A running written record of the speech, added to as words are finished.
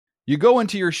You go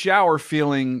into your shower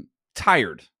feeling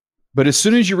tired, but as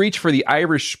soon as you reach for the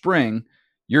Irish Spring,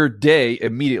 your day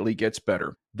immediately gets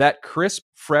better. That crisp,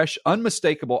 fresh,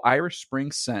 unmistakable Irish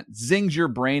Spring scent zings your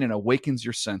brain and awakens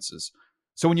your senses.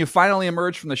 So when you finally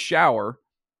emerge from the shower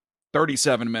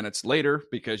 37 minutes later,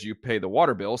 because you pay the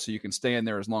water bill so you can stay in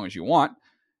there as long as you want,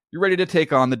 you're ready to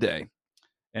take on the day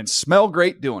and smell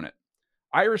great doing it.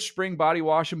 Irish Spring Body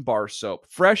Wash and Bar Soap.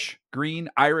 Fresh, green,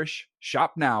 Irish.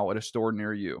 Shop now at a store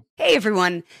near you. Hey,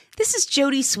 everyone. This is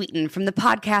Jody Sweeten from the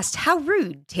podcast How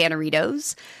Rude,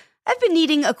 Tanneritos. I've been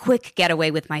needing a quick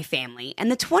getaway with my family,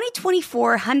 and the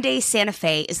 2024 Hyundai Santa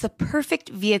Fe is the perfect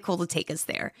vehicle to take us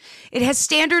there. It has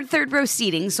standard third-row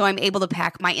seating, so I'm able to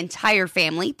pack my entire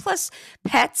family, plus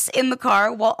pets, in the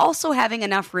car, while also having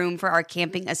enough room for our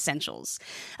camping essentials.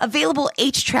 Available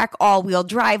H-Track all-wheel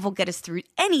drive will get us through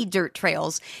any dirt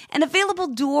trails, and available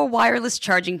dual wireless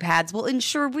charging pads will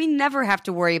ensure we never have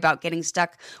to worry about getting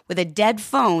stuck with a dead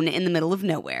phone in the middle of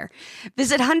nowhere.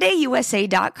 Visit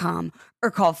HyundaiUSA.com or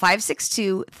call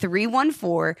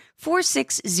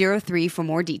 562-314-4603 for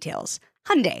more details.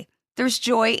 Hyundai, there's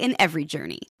joy in every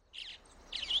journey.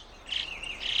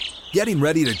 Getting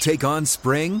ready to take on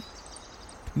spring?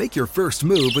 Make your first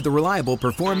move with the reliable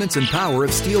performance and power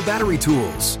of Steel battery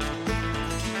tools.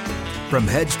 From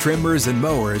hedge trimmers and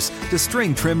mowers to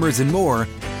string trimmers and more,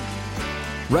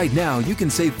 right now you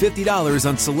can save $50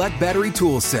 on select battery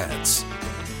tool sets.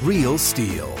 Real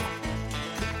Steel.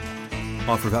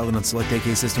 Offer valid on select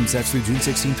AK system sets through June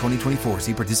 16, 2024.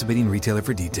 See participating retailer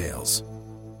for details.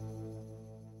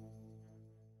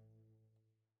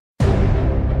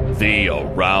 The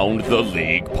Around the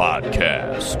League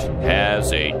podcast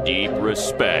has a deep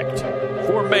respect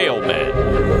for mailmen.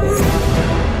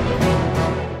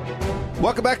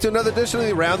 Welcome back to another edition of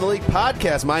the Around the League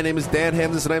podcast. My name is Dan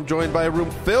Hamsis, and I'm joined by a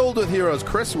room filled with heroes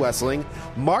Chris Wessling,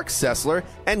 Mark Sessler,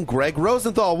 and Greg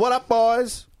Rosenthal. What up,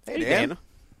 boys? Hey, Dan.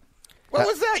 What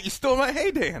was that? You stole my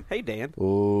hey, Dan. Hey, Dan.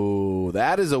 Ooh,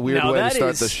 that is a weird way to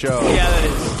start the show. Yeah, that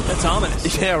is. That's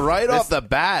ominous. Yeah, right off the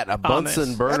bat, a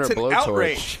Bunsen burner That's an blowtorch.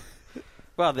 outrage.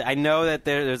 Well, I know that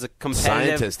there's a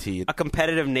Scientist heat.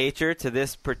 competitive nature to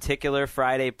this particular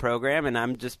Friday program, and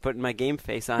I'm just putting my game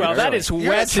face on. Well, it that early. is You're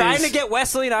Wes's. trying to get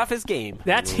Wesley off his game.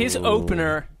 That's his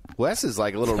opener. Wes is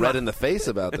like a little red in the face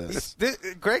about this.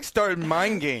 Greg started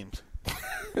mind games.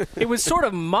 It was sort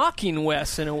of mocking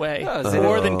Wes in a way, Oh.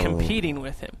 more than competing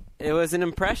with him. It was an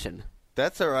impression.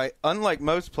 That's all right. Unlike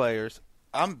most players,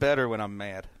 I'm better when I'm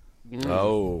mad.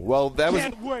 Oh, well, that was...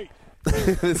 Can't wait.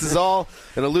 This is all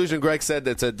an illusion. Greg said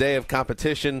it's a day of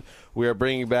competition. We are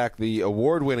bringing back the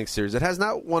award-winning series. It has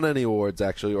not won any awards,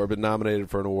 actually, or been nominated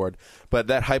for an award, but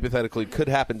that hypothetically could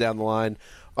happen down the line.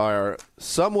 Our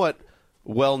somewhat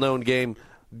well-known game,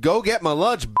 Go Get My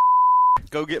Lunch,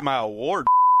 Go get my award.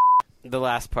 The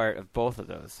last part of both of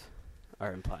those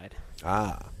are implied.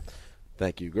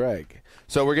 Thank you, Greg.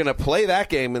 So we're going to play that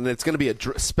game, and it's going to be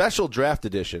a special draft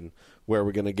edition where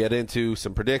we're going to get into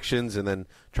some predictions and then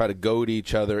try to goad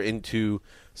each other into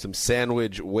some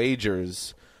sandwich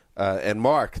wagers. And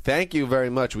Mark, thank you very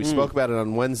much. We spoke about it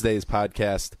on Wednesday's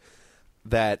podcast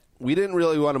that we didn't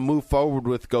really want to move forward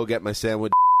with Go Get My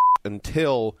Sandwich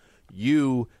until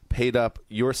you paid up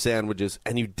your sandwiches,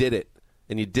 and you did it.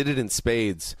 And you did it in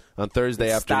spades on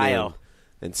Thursday afternoon. Style.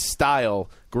 In style.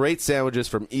 Great sandwiches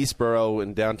from Eastboro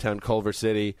in downtown Culver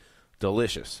City.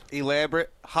 Delicious. Elaborate,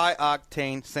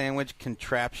 high-octane sandwich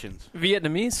contraptions.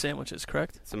 Vietnamese sandwiches,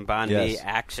 correct? Some banh mi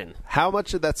action. How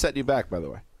much did that set you back, by the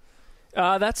way?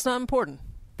 That's not important.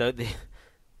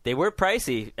 They were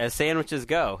pricey as sandwiches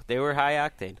go. They were high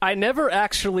octane. I never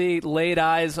actually laid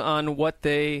eyes on what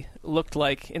they looked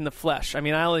like in the flesh. I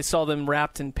mean, I only saw them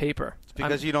wrapped in paper. It's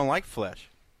because you don't like flesh.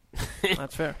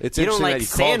 That's fair. It's You don't interesting like that he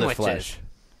called it sandwiches. flesh.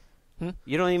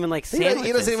 You don't even like He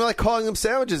sandwiches. doesn't even like calling them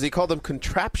sandwiches. He called them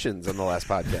contraptions on the last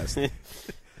podcast.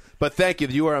 But thank you.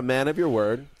 You are a man of your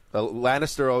word. A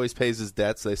Lannister always pays his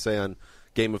debts, they say on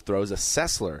Game of Thrones. A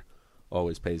Sessler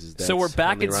always pays his debts. So we're on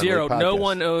back the at Around zero. the League No podcast.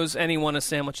 one owes anyone a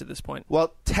sandwich at this point.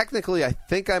 Well, technically, I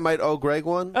think I might owe Greg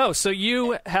one. Oh, so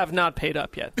you have not paid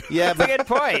up yet. Yeah, but Good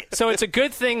point. So it's a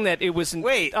good thing that it was.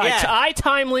 Wait, I, yeah. I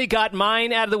timely got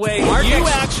mine out of the way. Mark You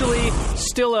actually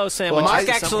still owe sandwiches. Mark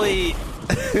to someone.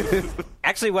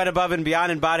 actually went above and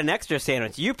beyond and bought an extra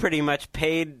sandwich. You pretty much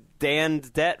paid Dan's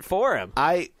debt for him.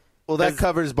 Well, that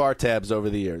covers bar tabs over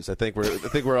the years. I think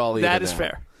we're all even That is now.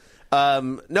 fair.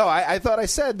 No, I thought I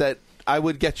said that I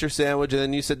would get your sandwich, and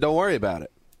then you said, "Don't worry about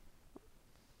it."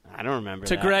 I don't remember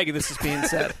To that. Greg, this is being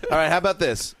said. All right, how about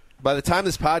this? By the time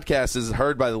this podcast is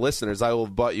heard by the listeners, I will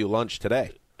have bought you lunch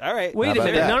today. All right. Wait How a about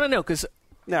minute. that? No, because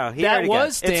No, he That already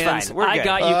was got it. It's Dan's. fine. We're I good.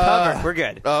 got you covered. We're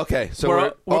good. Okay, so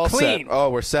We're all clean. set. Oh,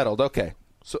 we're settled. Okay.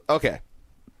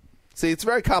 See, it's a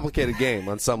very complicated game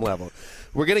on some level.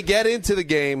 We're going to get into the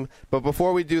game, but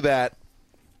before we do that,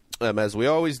 as we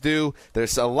always do,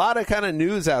 there's a lot of kind of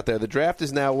news out there. The draft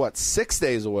is now, 6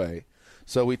 days away.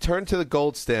 So we turn to the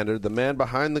gold standard, the man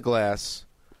behind the glass.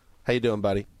 How you doing,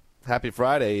 buddy? Happy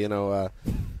Friday.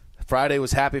 Friday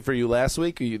was happy for you last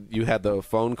week. You had the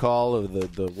phone call of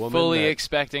the woman. Fully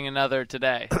expecting another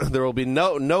today. There will be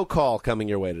no call coming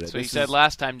your way today. So you said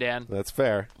last time, Dan. That's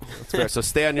fair. So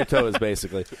stay on your toes,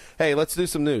 basically. Hey, let's do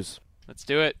some news. Let's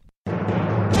do it.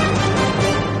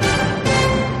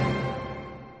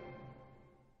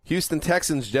 Houston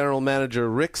Texans general manager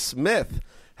Rick Smith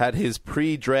had his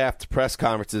pre-draft press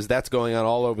conferences. That's going on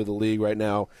all over the league right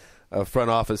now. Front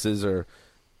offices are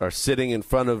sitting in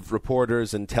front of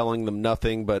reporters and telling them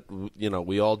nothing, but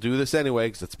we all do this anyway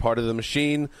because it's part of the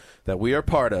machine that we are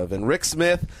part of. And Rick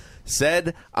Smith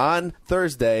said on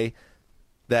Thursday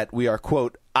that we are,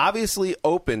 quote, obviously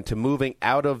open to moving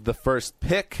out of the first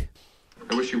pick.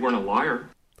 I wish you weren't a liar.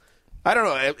 I don't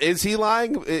know. Is he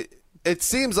lying? It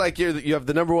seems like you have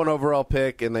the number 1 overall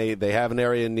pick, and they have an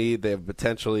area in need. They have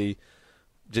potentially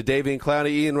Jadeveon Clowney.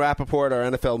 Ian Rappaport,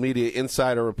 our NFL media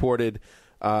insider, reported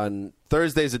on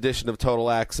Thursday's edition of Total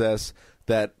Access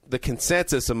that the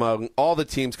consensus among all the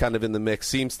teams kind of in the mix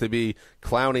seems to be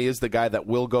Clowney is the guy that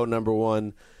will go number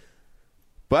 1.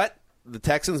 But the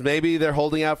Texans, maybe they're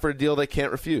holding out for a deal they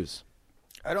can't refuse.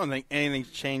 I don't think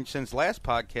anything's changed since last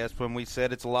podcast when we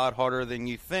said it's a lot harder than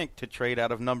you think to trade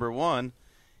out of number 1.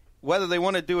 Whether they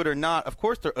want to do it or not, of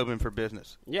course they're open for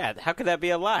business. Yeah, how could that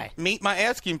be a lie? Meet my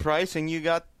asking price, and you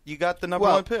got the number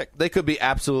 1 pick. They could be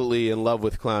absolutely in love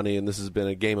with Clowney, and this has been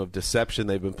a game of deception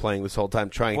they've been playing this whole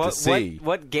time, trying to see.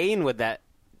 What gain would that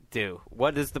do?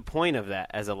 What is the point of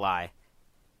that as a lie?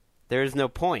 There is no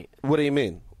point. What do you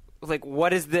mean? Like,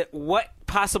 what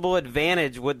possible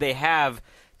advantage would they have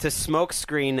to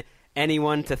smokescreen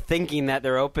anyone to thinking that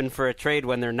they're open for a trade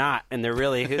when they're not, and they're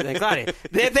really Clowney?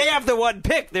 They have the 1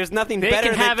 pick. There's nothing They better.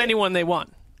 can have anyone they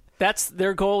want. That's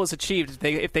their goal is achieved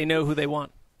if they know who they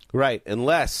want. Right,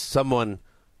 unless someone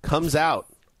comes out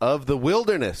of the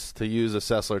wilderness, to use a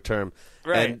Sessler term,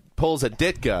 and pulls a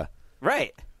Ditka.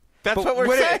 Right. That's what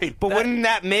we're saying. But wouldn't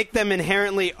that make them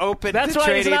inherently open That's to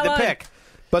why he's trading not the lying. pick?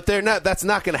 But they're not. That's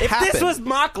not going to happen. If this was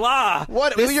mock law,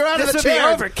 You're out of the this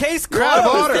chair. would be over. Case You're out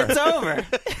of closed. order. It's over.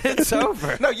 It's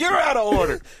over. No, you're out of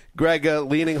order. Greg,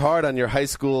 leaning hard on your high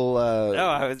school.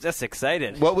 I was just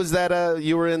excited. What was that?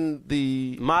 You were in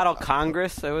the Model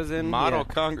Congress. I was in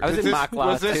Congress. I was in mock law.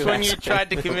 Was this too, when you actually.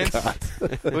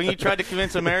 tried to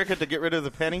convince America to get rid of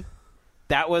the penny?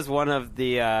 That was one of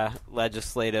the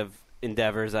legislative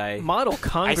endeavors. Model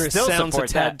Congress still sounds a support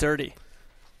tad that. dirty.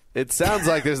 It sounds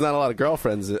like there's not a lot of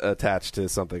girlfriends attached to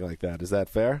something like that. Is that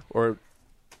fair? Or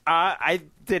I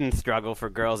didn't struggle for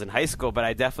girls in high school, but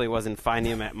I definitely wasn't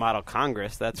finding them at Model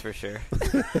Congress. That's for sure.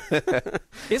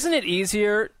 Isn't it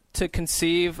easier to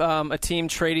conceive a team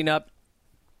trading up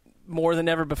more than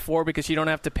ever before because you don't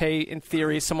have to pay, in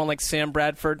theory, someone like Sam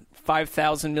Bradford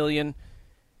 $5,000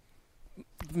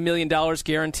 million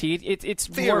guaranteed? It's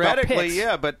Theoretically, more about picks.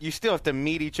 yeah, but you still have to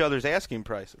meet each other's asking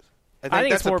prices. I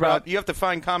think that's it's more the problem. about- You have to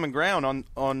find common ground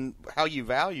on how you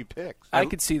value picks. I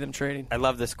could see them trading. I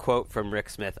love this quote from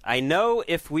Rick Smith. I know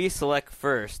if we select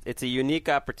first, it's a unique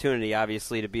opportunity,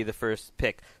 obviously, to be the first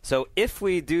pick. So if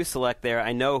we do select there,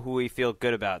 I know who we feel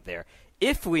good about there.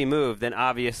 If we move, then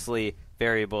obviously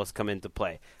variables come into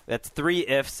play. That's 3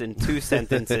 ifs in 2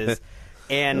 sentences.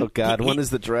 And oh God, when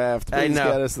is the draft? I Please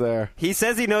know. get us there. He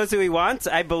says he knows who he wants.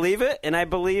 I believe it, and I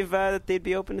believe that they'd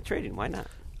be open to trading. Why not?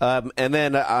 And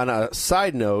then on a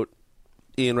side note,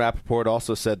 Ian Rappaport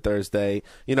also said Thursday,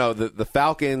 the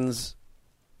Falcons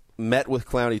met with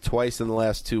Clowney twice in the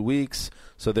last 2 weeks,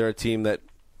 so they're a team that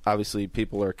obviously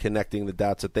people are connecting the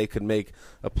dots that they could make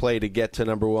a play to get to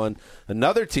number 1.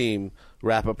 Another team,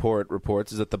 Rappaport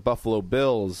reports, is that the Buffalo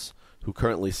Bills, who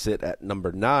currently sit at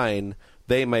number 9,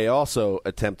 they may also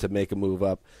attempt to make a move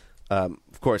up.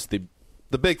 Of course, the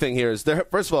big thing here is,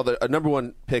 first of all, a number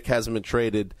 1 pick hasn't been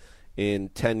traded in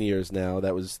 10 years now.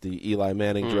 That was the Eli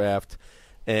Manning draft.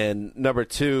 And number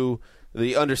 2,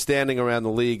 the understanding around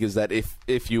the league is that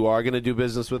if you are going to do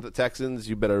business with the Texans,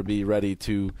 you better be ready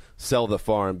to sell the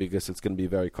farm because it's going to be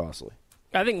very costly.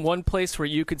 I think one place where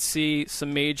you could see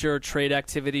some major trade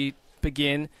activity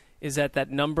begin is at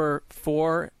that number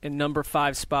 4 and number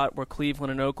 5 spot where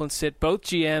Cleveland and Oakland sit. Both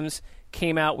GMs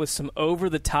came out with some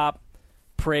over-the-top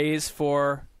praise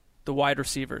for the wide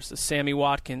receivers, the Sammy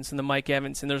Watkins and the Mike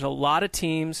Evans. And there's a lot of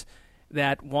teams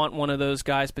that want one of those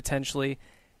guys potentially.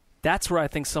 That's where I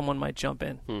think someone might jump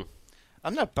in.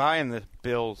 I'm not buying the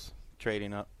Bills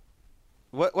trading up.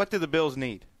 What do the Bills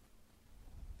need?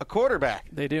 A quarterback.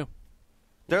 They do.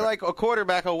 They're like a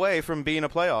quarterback away from being a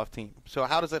playoff team. So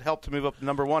how does it help to move up to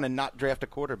number 1 and not draft a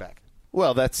quarterback?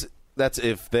 Well, that's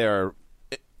if their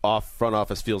front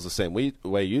office feels the same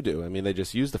way you do. I mean, they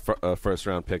just used the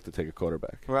first-round pick to take a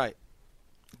quarterback. Right.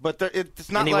 But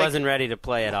it's not and he like wasn't ready to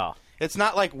play at all. It's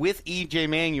not like with E.J.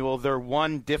 Manuel, they're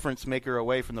one difference maker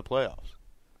away from the playoffs.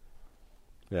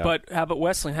 Yeah. But how about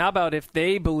Wesleyan? How about if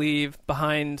they believe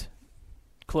behind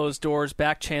closed doors,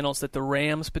 back channels, that the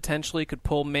Rams potentially could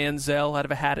pull Manziel out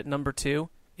of a hat at number 2?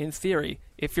 In theory,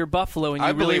 if you're Buffalo and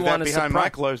you really want to behind my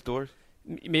closed doors.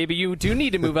 Maybe you do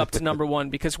need to move up to number 1,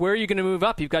 because where are you going to move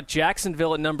up? You've got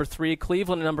Jacksonville at number 3,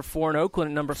 Cleveland at number 4, and Oakland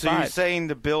at number 5. So you're saying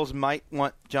the Bills might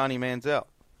want Johnny Manziel?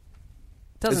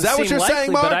 Doesn't Is that what seem you're likely,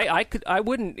 saying, Mark? But I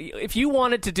wouldn't. If you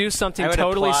wanted to do something I would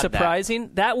totally applaud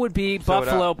surprising, that would be So would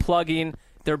Buffalo I. plugging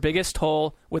their biggest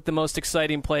hole with the most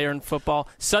exciting player in football.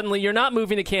 Suddenly, you're not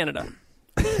moving to Canada.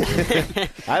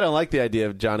 I don't like the idea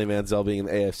of Johnny Manziel being in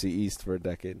the AFC East for a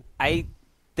decade. I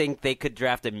think they could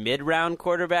draft a mid-round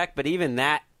quarterback, but even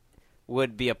that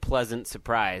would be a pleasant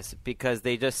surprise because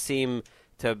they just seem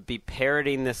to be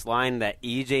parroting this line that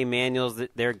E.J. Manuel's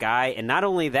their guy. And not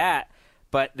only that,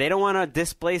 but they don't want to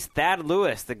displace Thad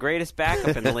Lewis, the greatest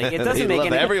backup in the league. It doesn't They make love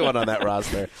any everyone on that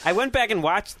roster. I went back and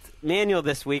watched Manuel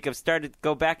this week. I've started to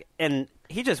go back, and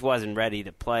he just wasn't ready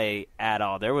to play at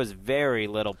all. There was very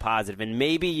little positive, and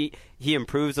maybe he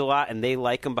improves a lot, and they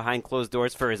like him behind closed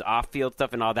doors for his off-field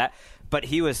stuff and all that, but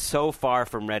he was so far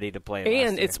from ready to play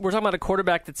And last year. we're talking about a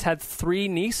quarterback that's had 3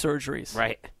 knee surgeries.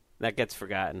 Right. That gets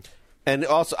forgotten. And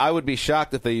also, I would be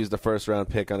shocked if they used a first-round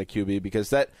pick on a QB because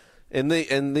that in the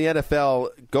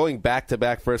NFL, going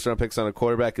back-to-back first-round picks on a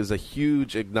quarterback is a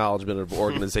huge acknowledgement of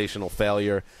organizational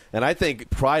failure. And I think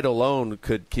pride alone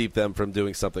could keep them from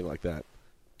doing something like that.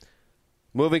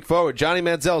 Moving forward, Johnny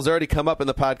Manziel has already come up in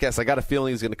the podcast. I got a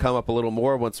feeling he's going to come up a little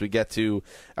more once we get to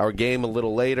our game a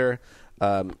little later.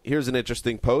 Here's an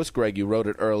interesting post. Greg, you wrote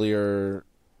it earlier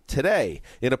today.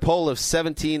 In a poll of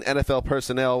 17 NFL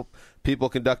personnel, people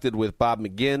conducted with Bob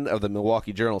McGinn of the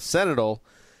Milwaukee Journal-Sentinel,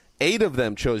 8 of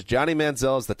them chose Johnny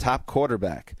Manziel as the top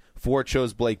quarterback. 4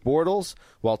 chose Blake Bortles,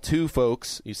 while 2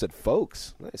 folks, you said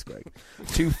folks, nice, Greg,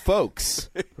 2 folks,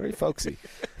 very folksy,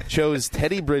 chose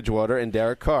Teddy Bridgewater and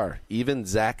Derek Carr. Even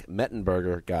Zach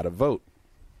Mettenberger got a vote.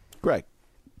 Greg.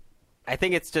 I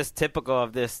think it's just typical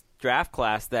of this draft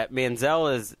class that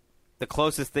Manziel is the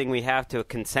closest thing we have to a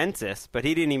consensus, but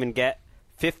he didn't even get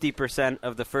 50%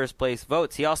 of the first-place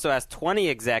votes. He also asked 20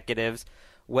 executives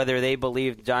whether they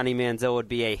believed Johnny Manziel would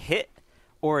be a hit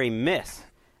or a miss,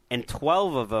 and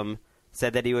 12 of them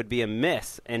said that he would be a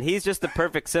miss. And he's just the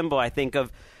perfect symbol, I think,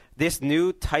 of this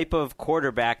new type of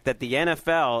quarterback that the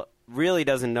NFL really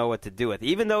doesn't know what to do with.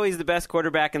 Even though he's the best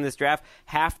quarterback in this draft,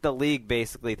 half the league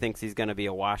basically thinks he's going to be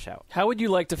a washout. How would you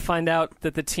like to find out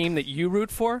that the team that you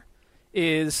root for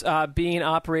is being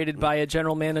operated by a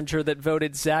general manager that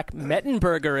voted Zach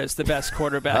Mettenberger as the best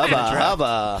quarterback in the draft?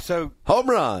 Hubba. So Home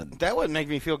run. that wouldn't make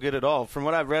me feel good at all. From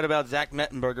what I've read about Zach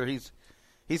Mettenberger,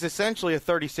 he's essentially a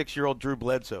 36-year-old Drew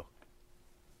Bledsoe.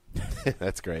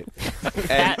 That's great.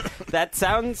 And, That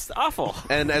sounds awful.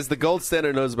 and as the gold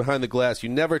standard knows behind the glass, you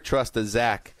never trust a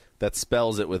Zach that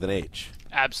spells it with an H.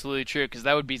 Absolutely true, because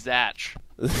that would be Zach.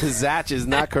 Zach is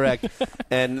not correct.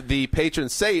 And the patron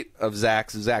saint of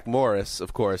Zach's, Zach Morris,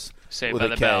 of course, Saved with by a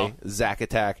the K, Bell. Zach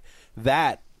Attack.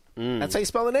 That's how you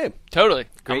spell the name. Totally.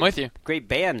 Great, I'm with you. Great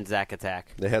band, Zach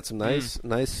Attack. They had some nice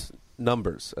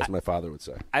numbers, as my father would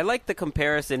say. I like the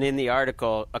comparison in the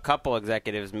article a couple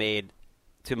executives made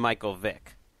to Michael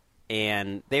Vick.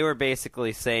 And they were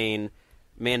basically saying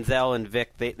Manziel and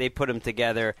Vick, they put them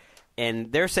together.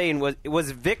 And they're saying,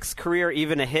 was Vick's career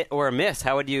even a hit or a miss?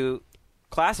 How would you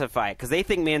classify it? Because they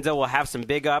think Manziel will have some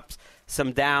big ups,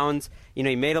 some downs. You know,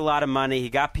 he made a lot of money. He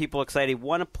got people excited. He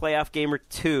won a playoff game or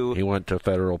 2. He went to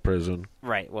federal prison.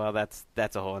 Right. Well, that's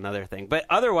a whole other thing. But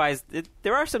otherwise,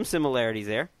 there are some similarities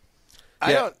there.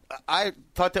 I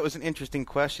thought that was an interesting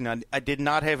question. I did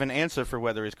not have an answer for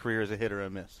whether his career is a hit or a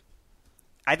miss.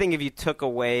 I think if you took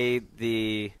away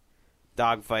the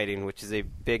dogfighting, which is a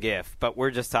big if, but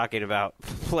we're just talking about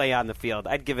play on the field,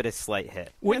 I'd give it a slight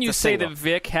hit. Wouldn't It's you a say single. that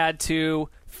Vic had to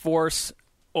force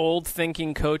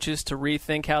old-thinking coaches to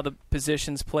rethink how the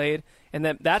positions played? And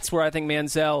that's where I think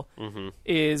Manziel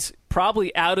is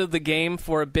probably out of the game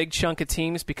for a big chunk of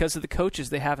teams because of the coaches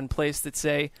they have in place that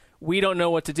say, we don't know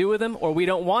what to do with him, or we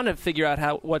don't want to figure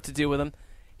out what to do with him.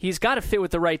 He's got to fit with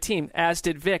the right team, as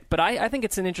did Vic. But I think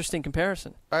it's an interesting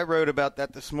comparison. I wrote about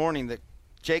that this morning, that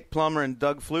Jake Plummer and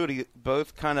Doug Flutie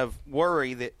both kind of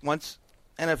worry that once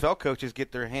NFL coaches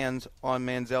get their hands on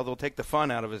Manziel, they'll take the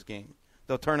fun out of his game.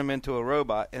 They'll turn him into a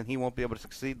robot, and he won't be able to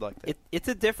succeed like that. It's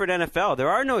a different NFL. There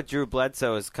are no Drew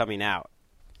Bledsoes coming out.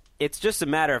 It's just a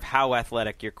matter of how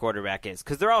athletic your quarterback is,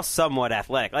 because they're all somewhat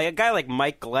athletic. Like a guy like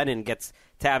Mike Glennon gets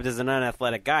tabbed as an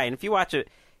unathletic guy, and if you watch it,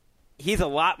 he's a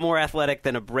lot more athletic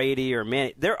than a Brady or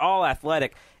Manny. They're all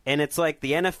athletic, and it's like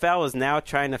the NFL is now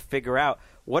trying to figure out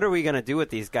what are we going to do with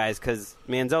these guys, because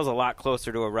Manziel's a lot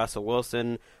closer to a Russell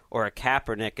Wilson or a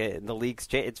Kaepernick in the league's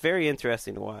change. It's very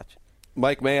interesting to watch.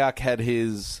 Mike Mayock had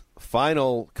his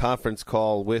final conference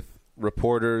call with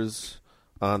reporters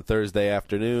on Thursday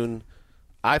afternoon.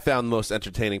 I found the most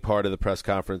entertaining part of the press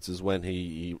conference is when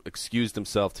he excused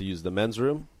himself to use the men's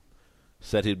room,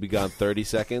 said he'd be gone 30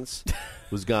 seconds,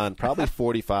 was gone probably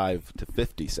 45 to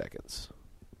 50 seconds.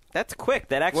 That's quick.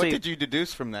 That actually. What did you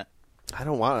deduce from that? I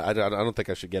don't think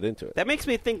I should get into it. That makes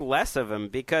me think less of him,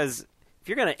 because if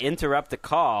you're going to interrupt a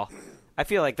call, I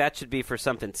feel like that should be for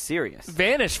something serious.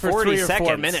 Vanish for 40 3 or seconds.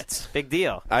 4 minutes. Big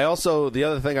deal. I also, the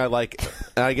other thing I like,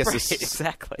 and I guess Right, this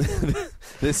exactly.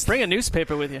 Bring a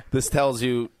newspaper with you. This tells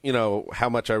you, how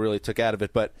much I really took out of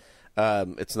it, but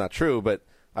it's not true. But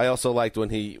I also liked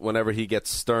whenever he gets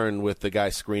stern with the guy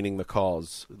screening the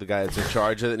calls, the guy that's in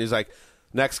charge of it, and he's like,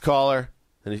 "Next caller,"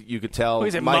 and you could tell.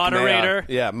 He's a Mike moderator. Mayock,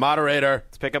 yeah, moderator.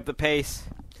 Let's pick up the pace.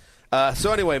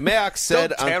 So anyway, Mayock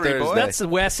said on Thursday. Boy. That's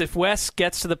Wes. If Wes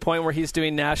gets to the point where he's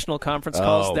doing national conference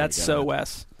calls, that's so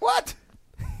Wes. What?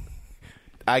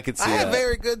 I could see I that. have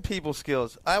very good people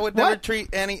skills. I would never treat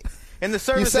any in the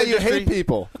service You say industry. you hate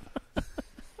people.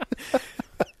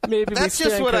 Maybe That's we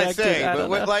just stand what I corrected. say. I But don't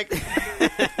what, know.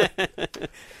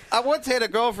 like, I once had a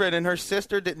girlfriend, and her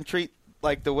sister didn't treat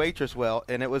like the waitress well,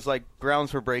 and it was like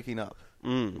grounds for breaking up.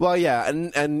 Well, yeah,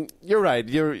 and you're right.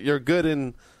 You're good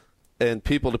in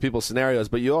people-to-people scenarios,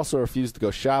 but you also refuse to go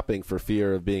shopping for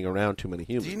fear of being around too many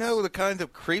humans. Do you know the kinds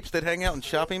of creeps that hang out in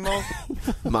shopping malls?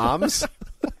 Moms?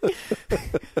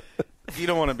 You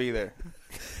don't want to be there.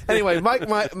 Anyway, Mike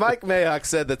Mayock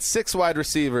said that 6 wide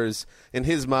receivers, in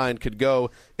his mind, could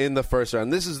go in the first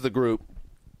round. This is the group,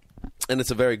 and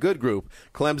it's a very good group.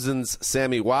 Clemson's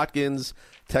Sammy Watkins,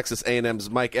 Texas A&M's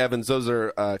Mike Evans. Those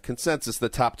are consensus the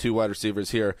top 2 wide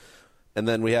receivers here. And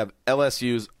then we have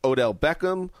LSU's Odell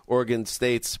Beckham, Oregon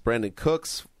State's Brandon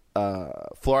Cooks,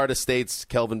 Florida State's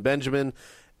Kelvin Benjamin,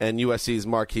 and USC's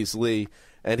Marquise Lee.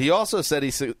 And he also said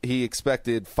he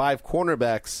expected 5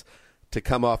 cornerbacks to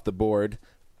come off the board.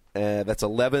 That's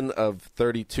 11 of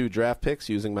 32 draft picks.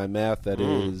 Using my math, that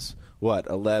is,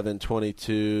 11,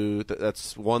 22,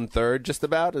 that's 1/3 just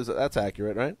about. That's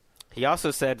accurate, right? He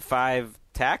also said 5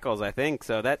 tackles, I think.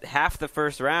 So that half the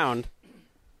first round.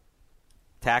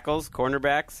 Tackles,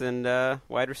 cornerbacks, and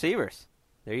wide receivers.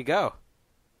 There you go.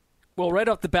 Well, right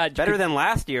off the bat, better than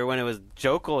last year when it was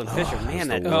Jokel and Fisher. Man,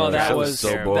 that was so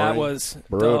boring. That was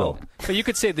brutal. Dull. But you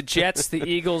could say the Jets, the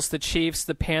Eagles, the Chiefs,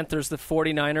 the Panthers, the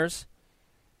 49ers,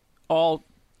 all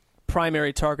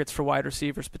primary targets for wide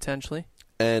receivers potentially.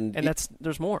 And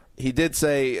there's more. He did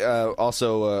say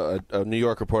also a New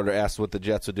York reporter asked what the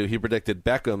Jets would do. He predicted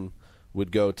Beckham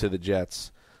would go to the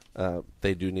Jets.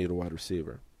 They do need a wide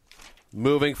receiver.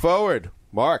 Moving forward,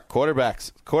 Mark,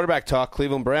 quarterback talk,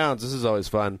 Cleveland Browns. This is always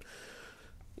fun.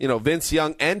 Vince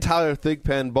Young and Tyler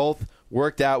Thigpen both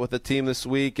worked out with the team this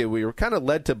week, and we were kind of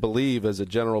led to believe as a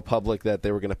general public that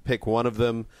they were going to pick one of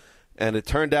them. And it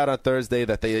turned out on Thursday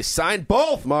that they signed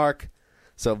both, Mark.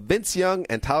 So Vince Young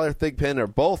and Tyler Thigpen are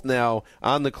both now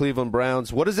on the Cleveland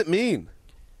Browns. What does it mean?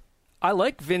 I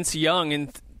like Vince Young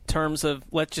in terms of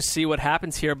let's just see what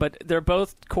happens here, but they're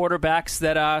both quarterbacks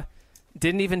that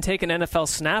didn't even take an NFL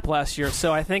snap last year.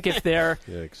 So I think if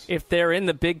they're in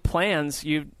the big plans,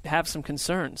 you have some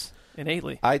concerns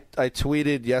innately. I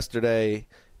tweeted yesterday,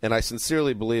 and I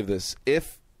sincerely believe this,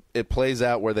 if it plays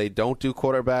out where they don't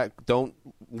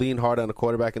lean hard on a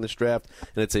quarterback in this draft,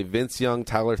 and it's a Vince Young,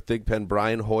 Tyler Thigpen,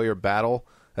 Brian Hoyer battle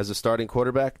as a starting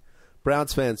quarterback,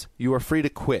 Browns fans, you are free to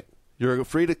quit. You're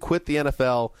free to quit the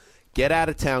NFL. Get out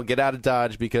of town, get out of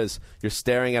Dodge, because you're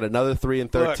staring at another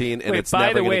 3-13, and it's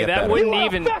never going to get better.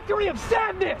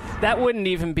 That wouldn't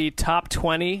even be top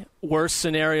 20 worst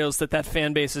scenarios that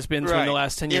fan base has been through in the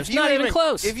last 10 years. Not even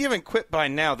close. If you haven't quit by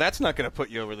now, that's not going to put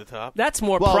you over the top. That's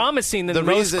more promising than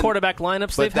most quarterback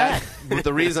lineups they've had. But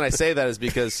the reason I say that is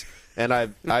because, and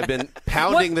I've been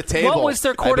pounding the table. What was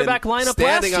their quarterback lineup last year?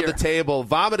 Standing on the table,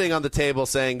 vomiting on the table,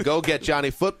 saying, go get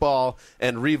Johnny Football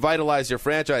and revitalize your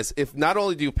franchise. If not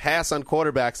only do you pass on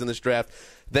quarterbacks in this draft,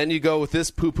 then you go with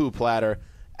this poo-poo platter.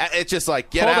 It's just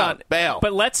like, get out, bail.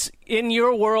 But in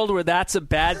your world where that's a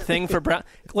bad thing for Brown,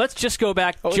 let's just go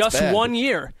back 1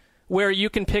 year. where you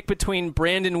can pick between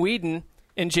Brandon Weeden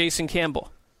and Jason Campbell.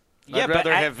 I'd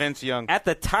rather have Vince Young. At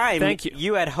the time, Thank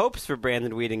you had hopes for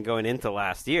Brandon Weeden going into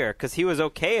last year because he was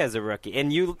okay as a rookie, and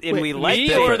we liked me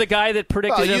him. or the guy that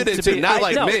predicted you him did to too, be not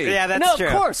like no, me. Yeah, that's no, true.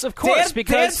 of course, Dan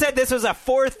because said this was a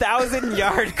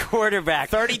 4,000-yard quarterback,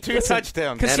 32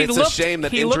 touchdowns. because And he it's a looked, shame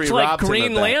that he injury looked like robbed him of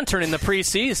Green that. Lantern in the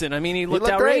preseason. I mean, he looked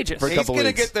looked great outrageous. for a He's couple going to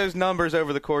weeks. get those numbers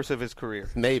over the course of his career.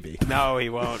 Maybe. No, he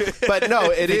won't. But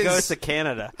no, it he is. goes to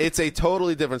Canada. It's a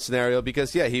totally different scenario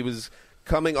because, he was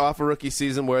coming off a rookie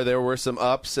season where there were some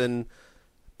ups,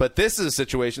 but this is a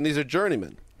situation. These are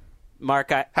journeymen.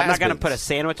 Mark, I'm not going to Has-beens. put a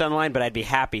sandwich on the line, but I'd be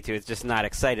happy to. It's just not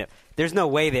exciting. There's no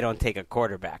way they don't take a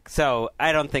quarterback. So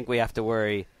I don't think we have to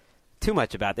worry too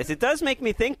much about this. It does make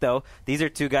me think, though, these are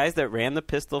two guys that ran the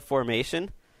pistol formation.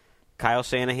 Kyle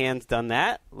Shanahan's done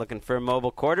that, looking for a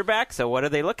mobile quarterback. So what are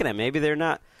they looking at? Maybe they're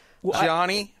not.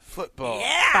 Johnny Football.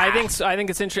 Yeah. I think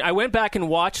it's interesting. I went back and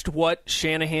watched what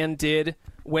Shanahan did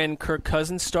when Kirk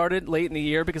Cousins started late in the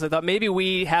year because I thought maybe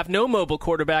we have no mobile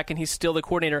quarterback and he's still the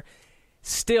coordinator.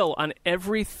 Still, on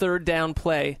every third down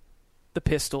play, the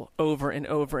pistol over and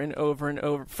over and over and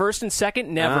over. First and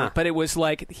second, never. But it was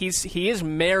like he is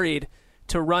married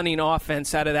to running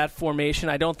offense out of that formation.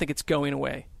 I don't think it's going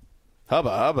away.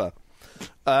 Hubba.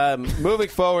 Moving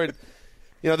forward,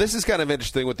 this is kind of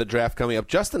interesting with the draft coming up.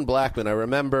 Justin Blackmon, I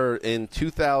remember in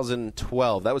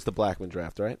 2012, that was the Blackmon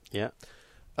draft, right? Yeah.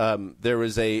 There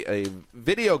was a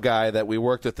video guy that we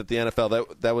worked with at the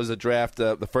NFL. That was a draft,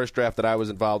 the first draft that I was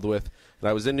involved with. And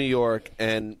I was in New York.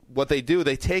 And what they do,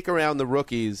 they take around the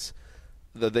rookies,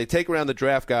 they take around the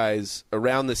draft guys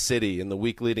around the city in the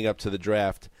week leading up to the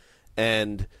draft,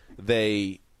 and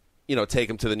they take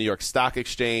them to the New York Stock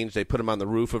Exchange. They put them on the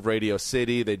roof of Radio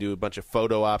City. They do a bunch of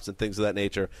photo ops and things of that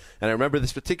nature. And I remember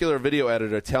this particular video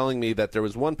editor telling me that there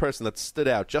was one person that stood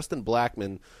out. Justin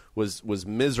Blackmon was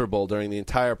miserable during the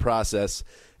entire process,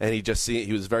 and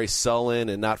he was very sullen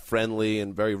and not friendly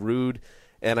and very rude.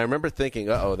 And I remember thinking,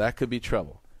 uh-oh, that could be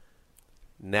trouble.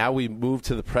 Now we move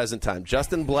to the present time.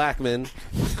 Justin Blackmon.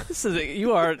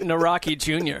 You are Naraki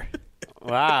Jr.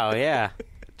 Wow, yeah.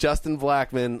 Justin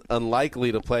Blackmon,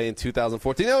 unlikely to play in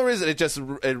 2014. The only reason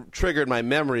it triggered my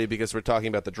memory because we're talking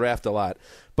about the draft a lot.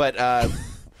 But,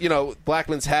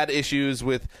 Blackmon's had issues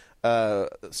with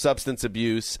substance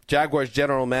abuse. Jaguars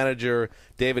general manager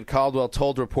David Caldwell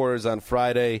told reporters on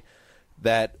Friday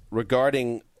that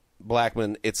regarding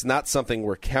Blackmon, it's not something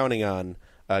we're counting on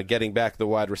getting back the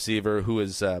wide receiver who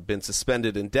has been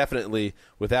suspended indefinitely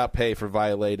without pay for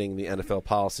violating the NFL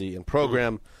policy and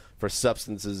program for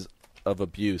substances of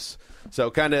abuse.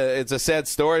 So it's a sad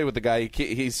story with the guy.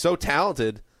 He's so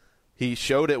talented. He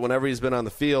showed it whenever he's been on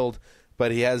the field,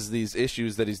 but he has these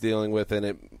issues that he's dealing with, and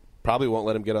it probably won't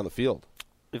let him get on the field.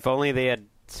 If only they had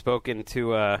spoken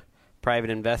to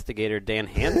private investigator Dan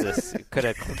Hansis, could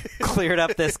have cleared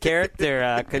up this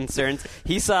character concerns.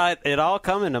 He saw it all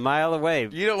coming a mile away.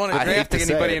 You don't want to draft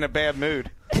anybody in a bad mood.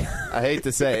 I hate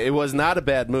to say it was not a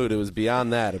bad mood. It was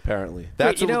beyond that, apparently.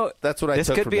 That's what I this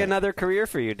took could from be that. another career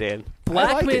for you, Dan.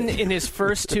 Blackmon, in his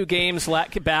first two games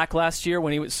back last year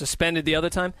when he was suspended the other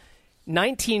time,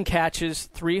 19 catches,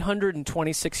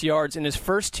 326 yards in his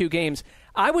first two games.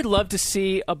 I would love to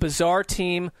see a bizarre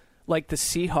team like the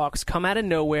Seahawks come out of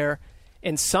nowhere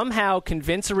and somehow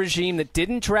convince a regime that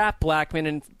didn't draft Blackmon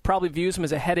and probably views him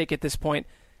as a headache at this point,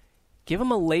 give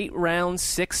him a late round,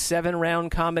 6-7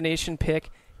 round combination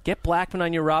pick, get Blackmon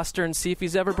on your roster and see if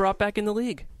he's ever brought back in the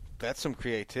league. That's some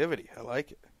creativity. I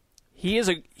like it.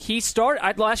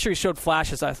 Last year he showed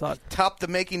flashes, I thought. Topped the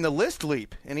making the list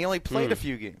leap, and he only played a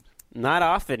few games. Not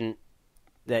often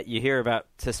that you hear about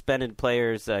suspended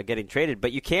players getting traded,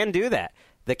 but you can do that.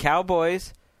 The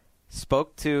Cowboys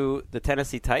spoke to the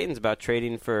Tennessee Titans about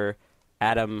trading for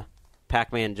Adam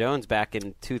Pac-Man Jones back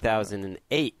in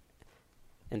 2008.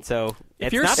 And so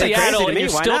if you're not that Seattle crazy to and me,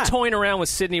 you're why still not? toying around with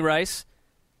Sidney Rice,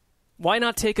 why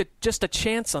not take just a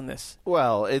chance on this?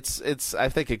 Well, it's. I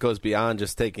think it goes beyond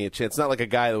just taking a chance. It's not like a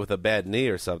guy with a bad knee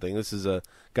or something. This is a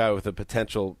guy with a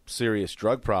potential serious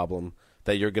drug problem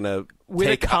that you're going to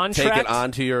take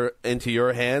it into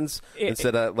your hands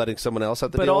instead of letting someone else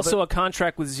have to deal with it. But also a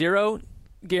contract with zero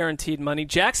guaranteed money.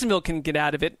 Jacksonville can get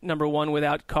out of it, number one,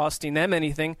 without costing them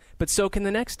anything, but so can the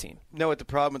next team. Know what the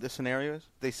problem with this scenario is?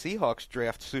 The Seahawks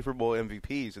draft Super Bowl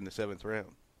MVPs in the 7th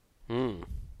round.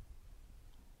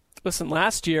 Listen,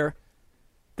 last year,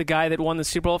 the guy that won the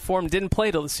Super Bowl for him didn't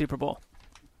play till the Super Bowl.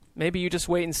 Maybe you just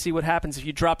wait and see what happens if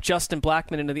you drop Justin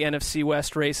Blackmon into the NFC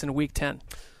West race in Week 10.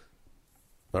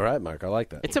 All right, Mark, I like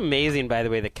that. It's amazing, by the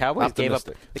way, the Cowboys gave up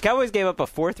a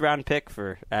 4th-round pick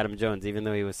for Adam Jones, even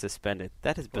though he was suspended.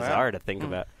 That is bizarre to think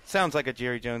about. Sounds like a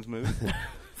Jerry Jones move.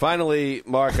 Finally,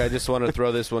 Mark, I just want to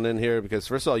throw this one in here because,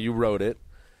 first of all, you wrote it,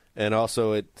 and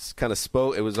also it's kind of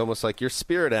spoke. It was almost like your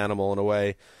spirit animal in a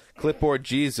way. Clipboard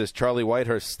Jesus, Charlie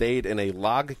Whitehurst stayed in a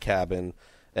log cabin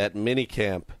at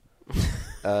minicamp.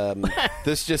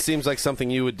 This just seems like something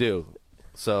you would do,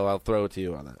 so I'll throw it to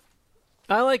you on that.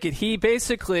 I like it. He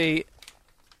basically,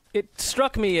 it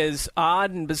struck me as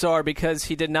odd and bizarre because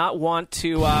he did not want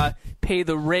to pay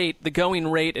the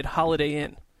going rate at Holiday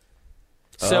Inn.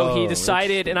 So he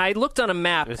decided, and I looked on a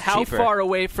map, how cheaper. far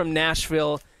away from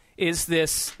Nashville is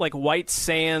this like White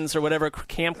Sands or whatever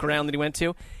campground that he went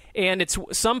to? And it's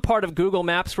some part of Google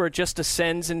Maps where it just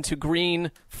descends into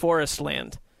green forest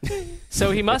land.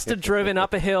 So he must have driven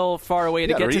up a hill far away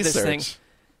to get to this thing.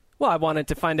 Well, I wanted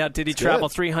to find out, did he travel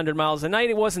 300 miles a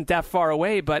night? It wasn't that far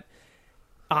away, but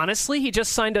honestly, he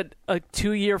just signed a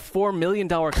 2-year, $4 million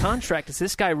contract. Is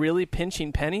this guy really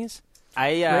pinching pennies?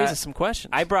 Raises some questions.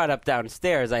 I brought up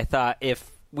downstairs, I thought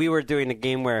if we were doing a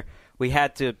game where we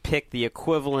had to pick the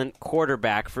equivalent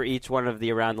quarterback for each one of the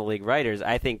Around the League writers,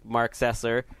 I think Mark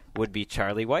Sessler would be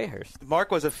Charlie Whitehurst. Mark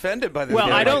was offended by this.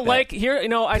 Well, I don't like here.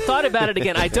 I thought about it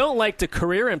again. I don't like the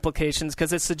career implications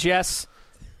because it suggests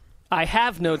I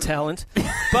have no talent.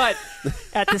 But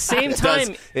at the same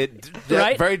time,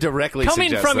 Right? Very directly coming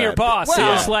suggests from your that. boss,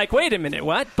 it's like, wait a minute,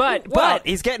 what? But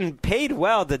he's getting paid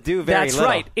well to do very that's little.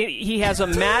 right. He has a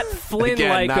Matt Flynn-like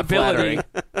Again, not ability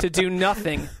flattering. to do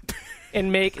nothing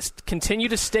and continue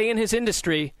to stay in his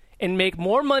industry and make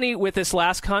more money with this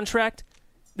last contract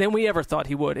than we ever thought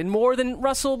he would, and more than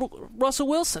Russell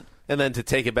Wilson. And then to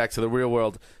take it back to the real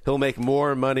world, he'll make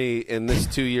more money in this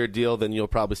 2-year deal than you'll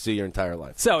probably see your entire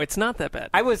life. So it's not that bad.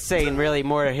 I was saying really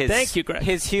more his Thank you, Greg.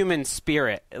 his human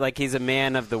spirit. Like he's a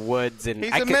man of the woods. And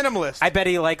He's a minimalist. I bet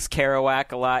he likes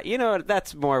Kerouac a lot.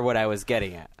 That's more what I was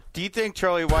getting at. Do you think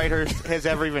Charlie Whitehurst has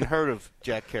ever even heard of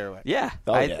Jack Kerouac? Yeah,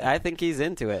 I think he's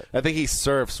into it. I think he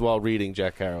surfs while reading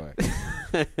Jack Kerouac.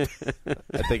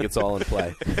 I think it's all in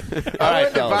play. All I right,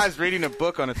 wouldn't fellas. advise reading a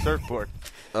book on a surfboard.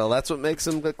 Well, that's what makes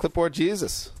him the Clipboard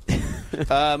Jesus.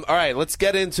 All right, let's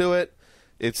get into it.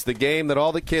 It's the game that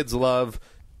all the kids love.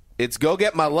 It's Go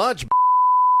Get My Lunch.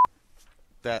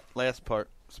 That last part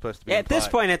is supposed to be At this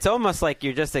implied. point, it's almost like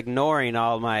you're just ignoring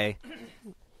all my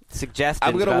suggestions.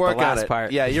 I'm going to about work the last on it.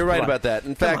 Part. Yeah, you're right Come on. about that.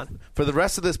 In fact, for the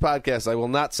rest of this podcast, I will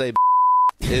not say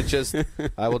it's just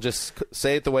I will just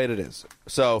say it the way it is.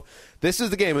 So this is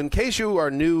the game. In case you are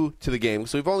new to the game,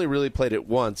 so we've only really played it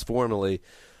once formally,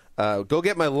 Go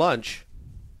Get My Lunch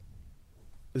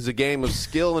is a game of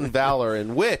skill and valor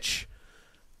in which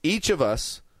each of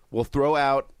us will throw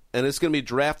out, and it's going to be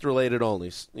draft related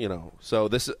only. So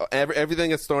this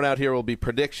everything that's thrown out here will be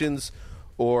predictions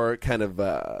or kind of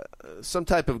some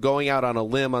type of going out on a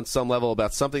limb on some level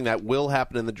about something that will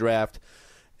happen in the draft,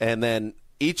 and then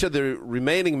each of the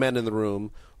remaining men in the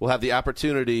room will have the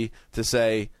opportunity to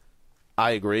say,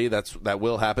 I agree, that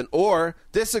will happen, or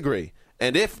disagree.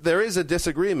 And if there is a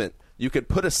disagreement, you could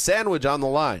put a sandwich on the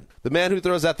line. The man who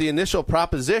throws out the initial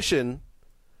proposition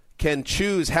can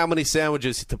choose how many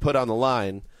sandwiches to put on the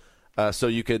line. So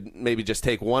you could maybe just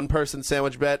take one person's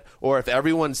sandwich bet, or if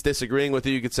everyone's disagreeing with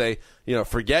you could say,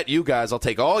 forget you guys, I'll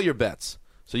take all your bets.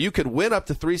 So you could win up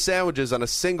to 3 sandwiches on a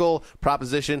single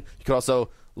proposition. You could also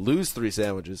lose 3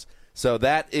 sandwiches. So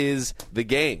that is the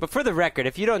game. But for the record,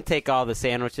 if you don't take all the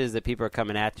sandwiches that people are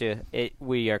coming at you,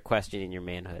 we are questioning your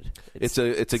manhood. It's a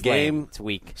lame. game. It's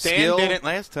weak. Skill, Dan did it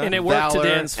last time. And it worked to valor,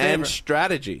 Dan's favor. and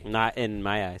strategy. Not in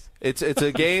my eyes. It's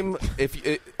a game.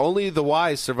 Only the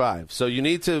wise survive. So you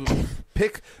need to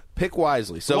pick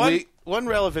wisely. So one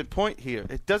relevant point here.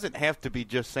 It doesn't have to be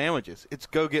just sandwiches. It's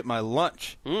Go Get My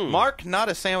Lunch. Mark, not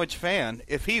a sandwich fan.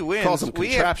 If he wins, calls them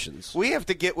contraptions. We have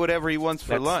to get whatever he wants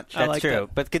for lunch. That's like true.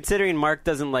 that. But considering Mark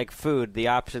doesn't like food, the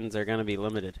options are going to be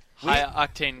limited. High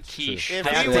octane quiche. If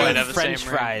Has we to win have the French same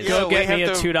ring. fries. Go we get me a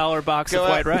have to $2 box of go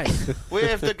white out- rice. We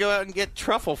have to go out and get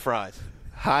truffle fries.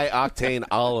 high octane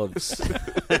olives.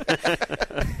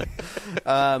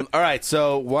 All right.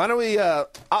 So why don't we?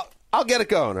 I'll get it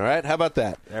going. All right. How about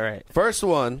that? All right. First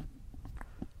one,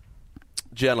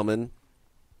 gentlemen.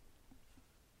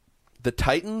 The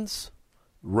Titans,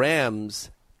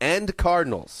 Rams, and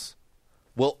Cardinals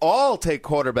will all take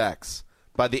quarterbacks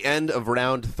by the end of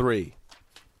round 3.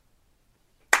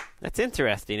 That's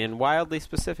interesting and wildly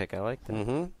specific. I like that.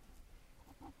 Mm-hmm.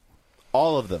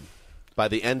 All of them by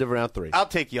the end of round 3. I'll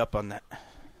take you up on that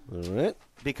All right.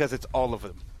 because it's all of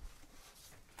them.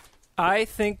 I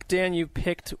think, Dan, you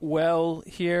picked well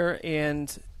here,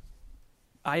 and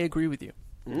I agree with you.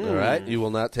 All right. You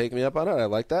will not take me up on it. I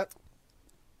like that.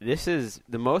 This is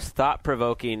the most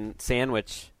thought-provoking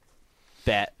sandwich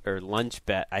bet or lunch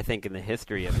bet, I think, in the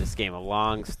history of this game. A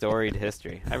long, storied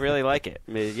history. I really like it.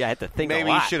 I mean, I had to think a lot.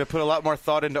 Maybe you should have put a lot more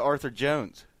thought into Arthur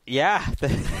Jones. Yeah.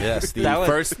 Yes, the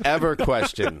first ever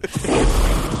question.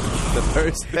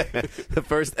 The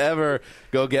first ever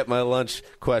go get my lunch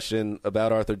question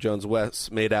about Arthur Jones. Wes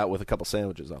made out with a couple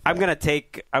sandwiches off. I'm gonna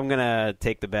take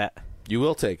the bet. You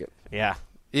will take it. Yeah.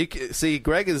 See,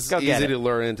 Greg is easy to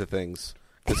lure into things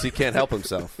because he can't help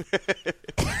himself.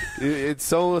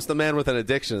 It's almost a man with an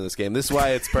addiction in this game. This is why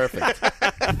it's perfect.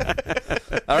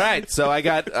 All right, so I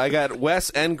got Wes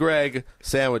and Greg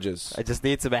sandwiches. I just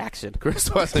need some action. Chris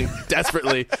Wessling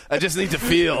desperately. I just need to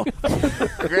feel.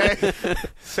 Greg,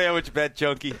 sandwich bet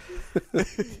junkie.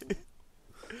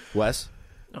 Wes?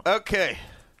 Okay.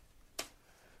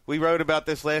 We wrote about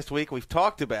this last week. We've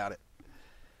talked about it.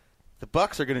 The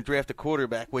Bucs are going to draft a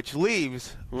quarterback, which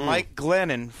leaves Mike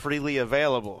Glennon freely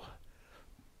available.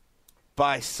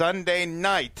 By Sunday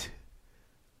night,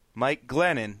 Mike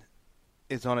Glennon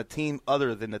is on a team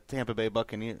other than the Tampa Bay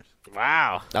Buccaneers.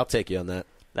 Wow. I'll take you on that.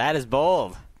 That is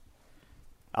bold.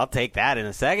 I'll take that in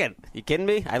a second. You kidding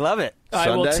me? I love it. I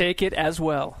will take it as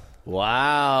well.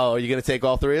 Wow. Are you going to take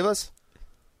all three of us?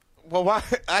 Well, why?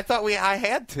 I thought I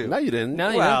had to. No, you didn't.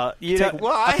 No, you didn't.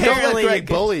 Well, I Don't let Greg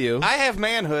bully you. I have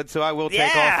manhood, so I will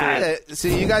take all three.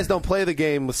 See, you guys don't play the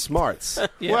game with smarts.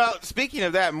 Yeah. Well, speaking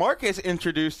of that, Mark has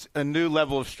introduced a new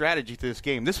level of strategy to this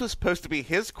game. This was supposed to be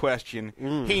his question.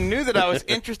 He knew that I was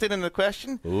interested in the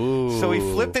question, so he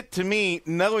flipped it to me,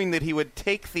 knowing that he would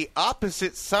take the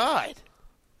opposite side.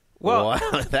 Well, wow,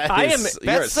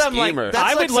 you're a schemer.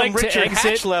 I would like to Richard Hatch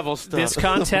exit level stuff. this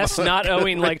contest not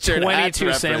owing like Richard Hatch 22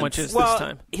 reference. sandwiches Well, this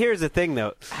time. here's the thing,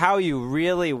 though. How you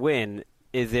really win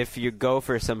is if you go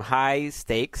for some high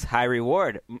stakes, high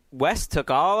reward. Wes took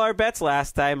all our bets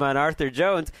last time on Arthur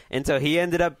Jones, and so he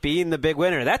ended up being the big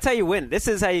winner. That's how you win. This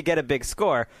is how you get a big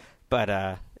score, but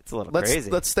it's a little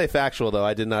crazy. Let's stay factual, though.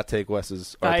 I did not take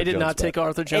Wes's Arthur I did Jones not take bet.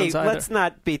 Arthur Jones Hey, either. let's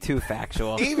not be too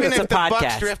factual. Even it's if a the Bucs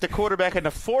podcast. draft a quarterback in the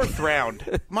 4th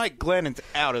round, Mike Glennon's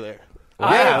out of there.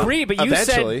 I agree, but you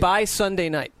eventually. said by Sunday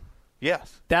night.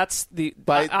 Yes. That's the.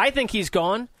 I think he's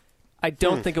gone. I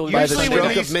don't think it will. By the Usually stroke when,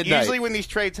 of these, midnight. usually when these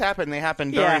trades happen, they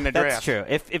happen Yeah, during the draft. that's true.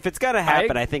 If it's going to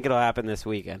happen, I think it'll happen this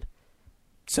weekend.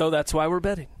 So that's why we're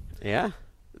betting. Yeah.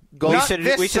 Not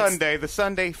this Sunday, the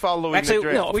Sunday following Actually, the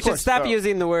draft. no, we should stop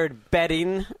using the word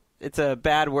betting. It's a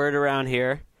bad word around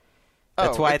here.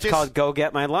 That's why it's called Go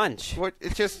Get My Lunch.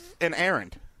 It's just an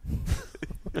errand.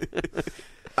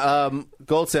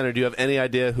 Gold Center, do you have any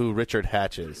idea who Richard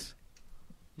Hatch is?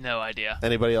 No idea.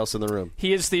 Anybody else in the room?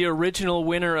 He is the original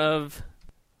winner of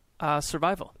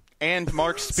Survival. And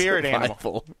Mark's spirit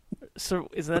animal.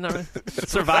 Isn't that not right?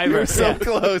 Survivor. You're so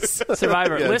close.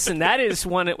 Survivor. Yes. Listen, that is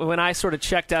when I sort of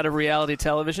checked out of reality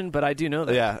television, but I do know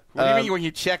that. Yeah. What do you mean when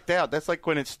you checked out? That's like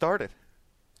when it started.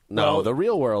 No, Well- The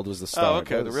Real World was the start. Oh,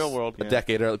 okay, That The was Real World, A yeah.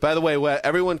 decade early. By the way,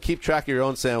 everyone keep track of your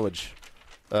own sandwich.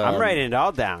 I'm writing it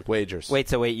all down. Wagers.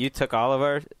 Wait, you took all of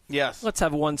our... Yes. Let's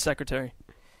have one secretary.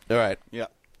 All right. Yeah.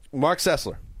 Mark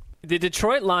Sessler. The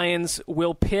Detroit Lions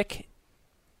will pick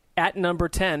at number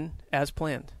 10 as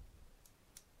planned.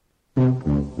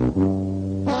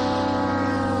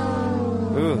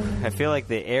 Ooh, I feel like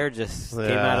the air just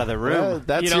came out of the room.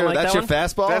 That's You don't like your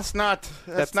that one? fastball?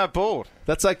 That's not bold.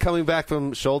 That's like coming back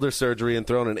from shoulder surgery and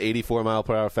throwing an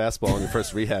 84-mile-per-hour fastball on your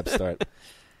first rehab start.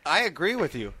 I agree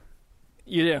with you.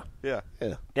 You do. Yeah.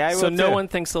 Yeah. Yeah, I So will no too. one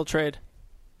thinks they'll trade.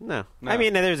 No. No. I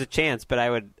mean, there's a chance, but I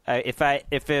would if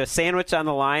a sandwich on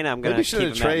the line, I'm going Maybe to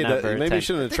you keep shouldn't him at trade number that. Maybe 10. you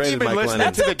shouldn't have I think you've traded been Mike listening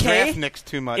Lennon. to the okay. draft Knicks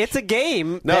too much. It's a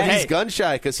game. No, that- he's gun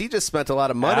shy because he just spent a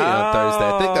lot of money on Thursday.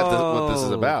 I think that's what this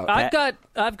is about.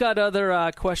 I've got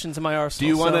other questions in my arsenal.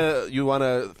 Do you want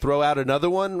to throw out another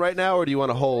one right now, or do you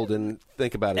want to hold and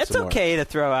think about it? It's some more? okay to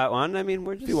throw out one. I mean,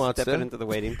 we're just he wants stepping to. into the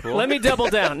waiting pool. Let me double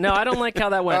down. No, I don't like how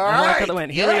that went. I don't like how that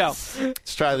went. Here we go.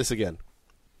 Let's try this again.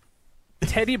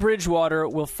 Teddy Bridgewater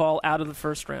will fall out of the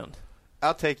first round.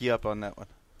 I'll take you up on that one.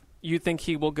 You think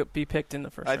he will be picked in the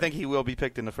first round? I think he will be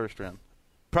picked in the first round.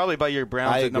 Probably by your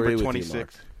Browns I at number agree with you, 26.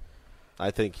 Mark.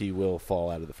 I think he will fall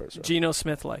out of the first round. Geno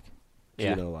Smith-like.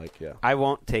 Yeah. Yeah. I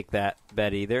won't take that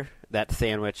bet either, that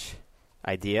sandwich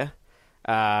idea.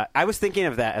 I was thinking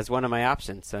of that as one of my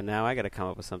options, so now I got to come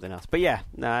up with something else. But yeah,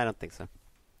 no, I don't think so.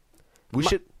 We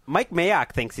should. Mike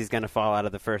Mayock thinks he's going to fall out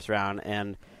of the first round,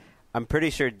 and I'm pretty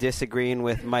sure disagreeing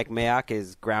with Mike Mayock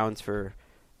is grounds for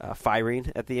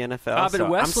firing at the NFL. But So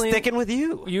I'm Wesleyan, sticking with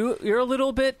you. You're a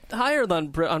little bit higher on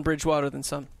Bridgewater than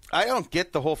some. I don't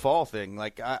get the whole fall thing.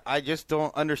 Like I just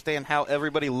don't understand how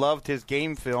everybody loved his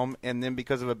game film, and then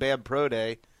because of a bad pro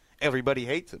day, everybody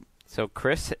hates him. So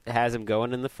Chris has him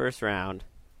going in the first round.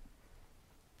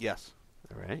 Yes.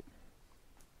 All right.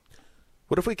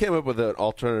 What if we came up with an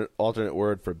alternate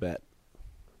word for bet?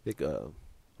 Like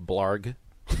blarg.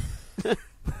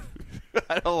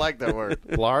 I don't like that word.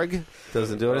 Blarg?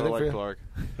 Doesn't do anything for you? Blarg.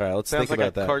 All right, let's Sounds think like about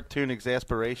a that. cartoon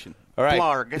exasperation. All right.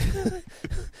 Blarg.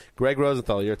 Greg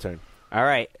Rosenthal, your turn. All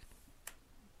right.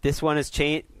 This one has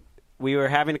changed. We were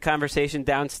having a conversation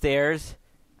downstairs.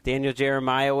 Daniel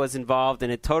Jeremiah was involved,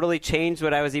 and it totally changed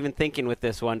what I was even thinking with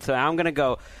this one. So I'm going to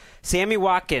go Sammy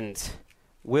Watkins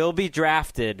will be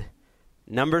drafted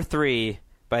number 3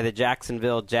 by the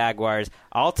Jacksonville Jaguars.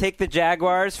 I'll take the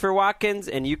Jaguars for Watkins,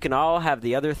 and you can all have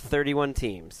the other 31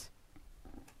 teams.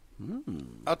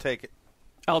 I'll take it.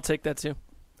 I'll take that too.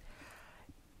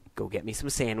 Go get me some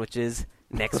sandwiches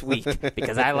next week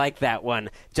because I like that one.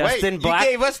 Justin Wait, Black.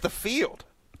 you gave us the field.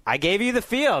 I gave you the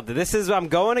field. This is I'm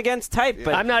going against type,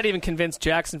 but I'm not even convinced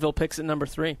Jacksonville picks at number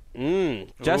 3.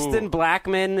 Justin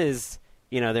Blackmon is,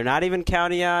 they're not even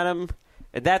counting on him.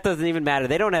 That doesn't even matter.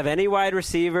 They don't have any wide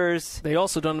receivers. They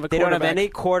also don't have a They quarterback. don't have any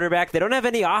quarterback. They don't have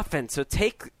any offense. So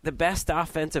take the best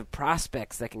offensive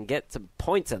prospects that can get some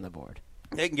points on the board.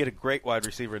 They can get a great wide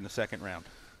receiver in the second round.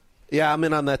 Yeah, I'm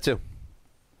in on that too.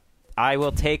 I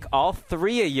will take all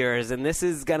 3 of yours, and this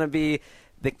is going to be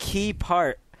the key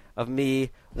part of me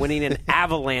winning an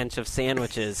avalanche of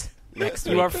sandwiches next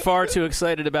week. You are far too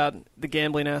excited about the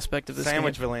gambling aspect of this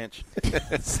Sandwich game. avalanche.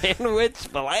 Sandwich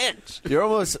avalanche. You're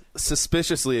almost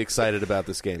suspiciously excited about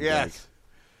this game. Yes.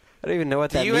 I don't even know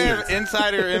what that Do you means. have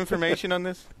insider information on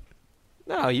this?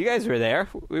 No, you guys were there.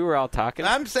 We were all talking.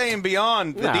 I'm saying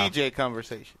beyond the No. DJ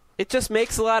conversation. It just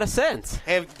makes a lot of sense.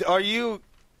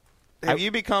 Have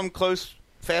you become close,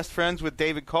 fast friends with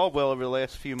David Caldwell over the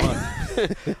last few months?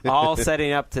 All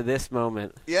setting up to this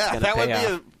moment. Yeah, It's that gonna would pay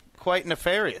be off. quite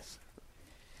nefarious.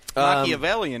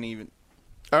 Machiavellian, even.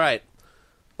 All right.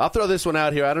 I'll throw this one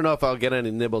out here. I don't know if I'll get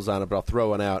any nibbles on it, but I'll throw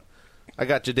one out. I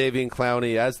got Jadeveon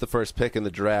Clowney as the first pick in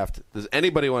the draft. Does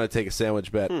anybody want to take a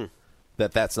sandwich bet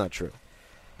that that's not true?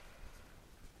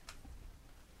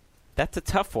 That's a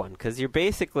tough one because you're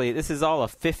basically, this is all a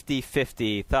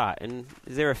 50-50 thought. And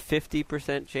is there a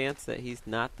 50% chance that he's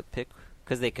not the pick?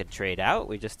 Because they could trade out.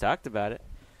 We just talked about it.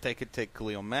 They could take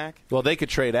Khalil Mack. Well, they could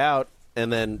trade out,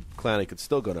 and then Clowney could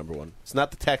still go number one. It's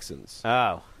not the Texans.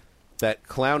 Oh. That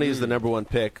Clowney is the number one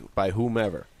pick by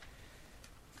whomever.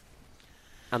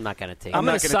 I'm not going to take I'm it.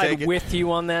 going to side with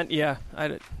you on that. Yeah,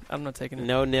 I'm not taking it.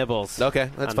 No nibbles. Okay,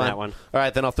 that's on fine. That one. All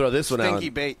right, then I'll throw this one out. Stinky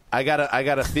bait. I got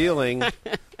a feeling.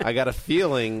 I got a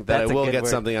feeling that That's I a will good get word.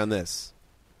 something on this.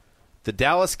 The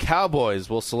Dallas Cowboys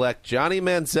will select Johnny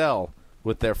Manziel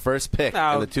with their first pick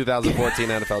in the 2014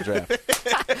 NFL Draft.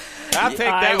 I'll take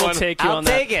that I will one. take you I'll on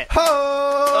take that. it.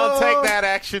 I'll take that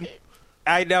action.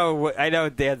 I know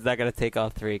Dan's not going to take all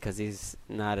 3 because he's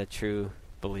not a true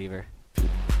believer.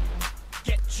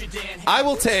 I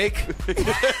will take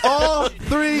all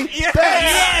 3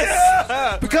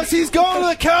 bets because he's going to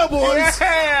the Cowboys.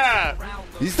 Yeah!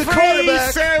 He's the Free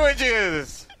quarterback,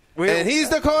 sandwiches! and he's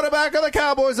the quarterback of the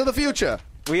Cowboys of the future.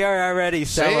 We are already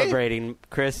celebrating,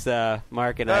 Chris,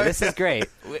 Mark, and I. This is great.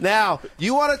 Now,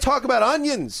 you want to talk about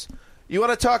onions. You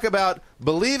want to talk about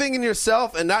believing in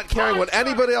yourself and not caring what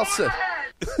anybody else says.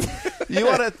 You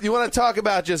want to talk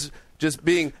about just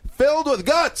being filled with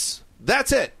guts.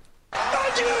 That's it.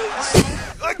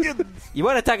 You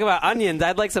want to talk about onions?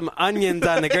 I'd like some onions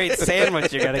on the great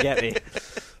sandwich you're going to get me.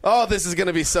 Oh, this is going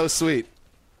to be so sweet.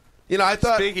 I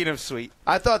thought Speaking of sweet.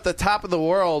 I thought the top of the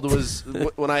world was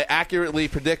when I accurately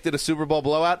predicted a Super Bowl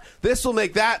blowout. This will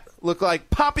make that look like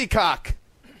poppycock.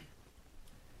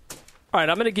 All right,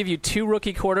 I'm going to give you 2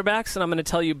 rookie quarterbacks, and I'm going to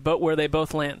tell you where they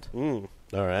both land. All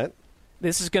right.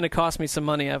 This is going to cost me some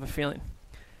money, I have a feeling.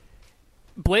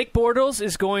 Blake Bortles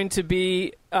is going to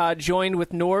be joined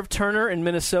with Norv Turner in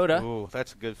Minnesota, Ooh,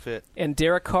 that's a good fit. and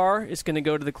Derek Carr is going to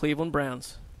go to the Cleveland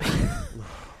Browns.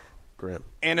 Grim.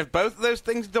 And if both of those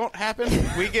things don't happen,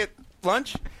 we get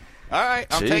lunch? All right,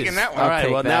 I'm Jeez. taking that one. All right,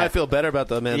 take well, now that. I feel better about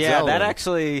the Manziel Yeah, one.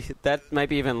 that might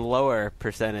be even lower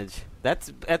percentage.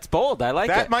 That's bold. I like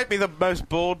That it. might be the most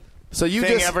bold So you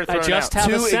thing just ever I thrown just out.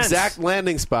 have a 2 sense. exact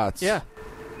landing spots. Yeah.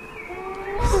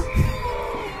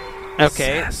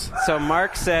 Okay, so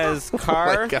Mark says Oh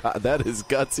Carr. my God, that is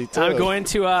gutsy too. I'm going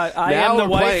to I Now am the we're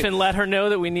wife playing- and let her know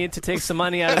that we need to take some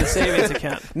money out of the savings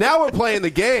account. Now we're playing the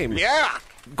game. Yeah.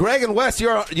 Greg and Wes, you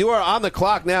are on the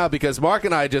clock now because Mark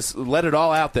and I just let it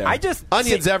all out there.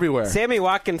 Onions everywhere. Sammy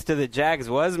Watkins to the Jags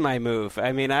was my move.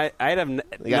 I mean, I'd have You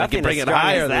gotta nothing bring as it strong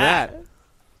higher as than that.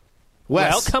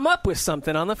 Wes, Well, come up with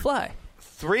something on the fly.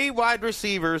 3 wide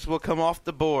receivers will come off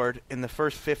the board in the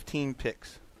first 15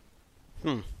 picks.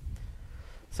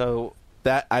 So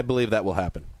that I believe that will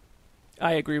happen.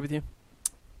 I agree with you.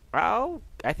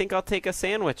 I think I'll take a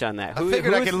sandwich on that. I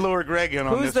figured I could lure Greg in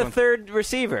on Who's this the one. third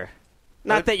receiver?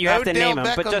 Not that you have to name him,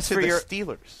 but just to for the your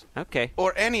Steelers. Okay.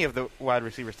 Or any of the wide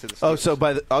receivers to the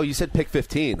Steelers. You said pick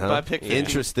 15, huh? By pick 15.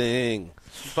 Interesting.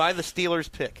 By the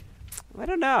Steelers pick. I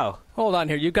don't know. Hold on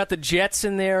here. You've got the Jets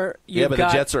in there. But the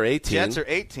Jets are 18. Jets are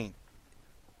 18.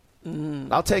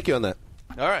 I'll take you on that.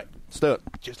 All right. Let's do it.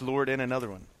 Just lured in another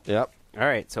one. Yep. All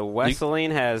right, so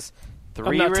Wesseling has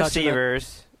 3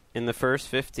 receivers in the first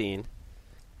 15.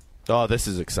 Oh, this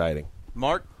is exciting.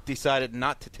 Mark decided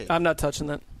not to take. I'm not touching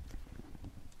that.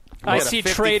 I see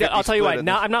trade. I'll tell you what.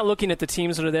 Now I'm not looking at the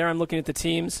teams that are there. I'm looking at the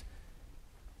teams.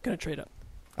 Going to trade up.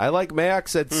 I like Mayock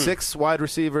said 6 wide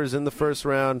receivers in the first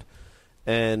round,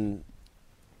 and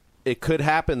it could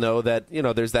happen though that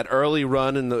there's that early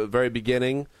run in the very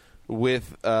beginning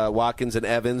with Watkins and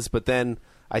Evans, but then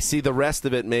I see the rest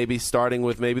of it maybe starting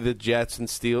with maybe the Jets and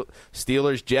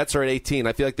Steelers. Jets are at 18.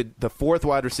 I feel like the 4th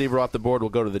wide receiver off the board will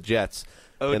go to the Jets.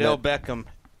 Odell Beckham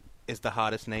is the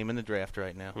hottest name in the draft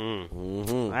right now.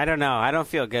 Mm-hmm. I don't know. I don't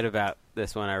feel good about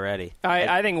this one already.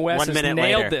 I think Wes has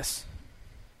nailed this.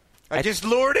 I just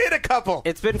lured in a couple.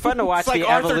 It's been fun to watch like the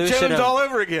Arthur evolution Jones all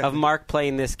over again. of Mark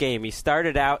playing this game. He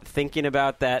started out thinking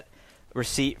about that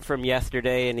receipt from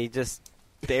yesterday, and he just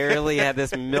barely had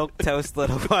this milquetoast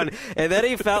little one, and then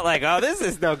he felt like, oh, this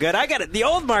is no good. I got it. The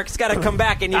old Mark's got to come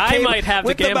back, and I might have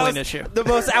the gambling issue. The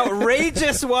most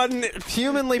outrageous one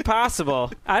humanly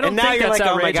possible. I don't and now think you're that's like,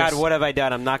 outrageous. oh my God, what have I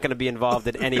done? I'm not going to be involved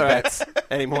in any bets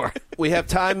anymore. We have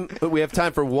time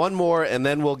for one more, and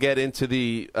then we'll get into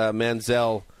the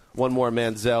Manziel. One more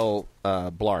Manziel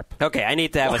blarp. Okay, I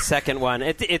need to have a second one.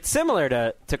 It's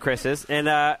similar to Chris's, and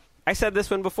I said this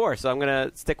one before, so I'm going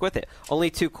to stick with it. Only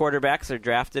 2 quarterbacks are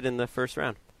drafted in the first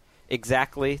round.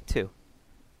 Exactly 2.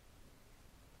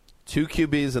 2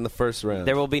 QBs in the first round.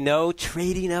 There will be no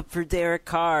trading up for Derek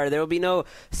Carr. There will be no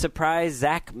surprise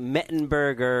Zach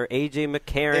Mettenberger, A.J.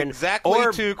 McCarron, exactly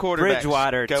or 2 quarterbacks.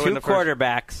 Bridgewater. 2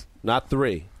 quarterbacks. Not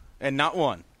 3. And not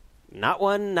 1. Not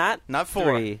 1, not 4.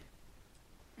 3.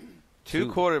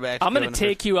 2 quarterbacks. I'm going to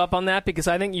take you up on that because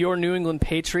I think your New England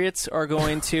Patriots are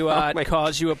going to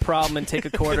cause you a problem and take a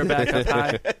quarterback up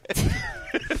high.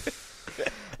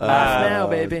 Now,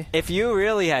 baby. If you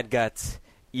really had guts,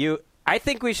 I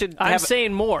think we should. I'm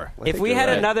saying more. If we had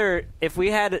another,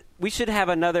 we should have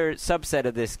another subset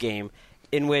of this game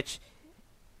in which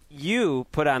you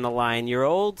put on the line your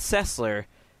old Sessler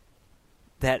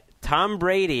that Tom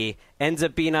Brady ends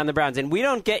up being on the Browns, and we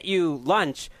don't get you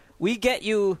lunch, we get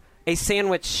you a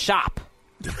sandwich shop.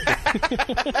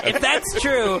 If that's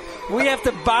true, we have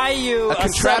to buy you a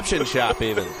contraption shop,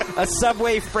 even a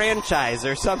Subway franchise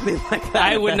or something like that.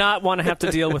 I would not want to have to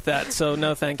deal with that, so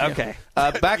no thank you. Okay.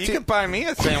 You can buy me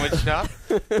a sandwich shop.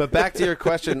 But back to your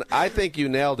question, I think you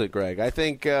nailed it, Greg. I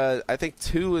think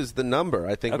 2 is the number.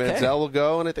 I think Manziel will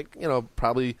go, and I think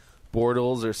probably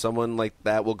Bortles or someone like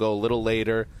that will go a little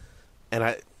later. And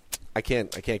I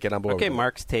can't get on board. Okay, with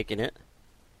Mark's taking it.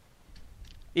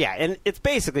 Yeah, and it's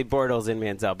basically Bortles and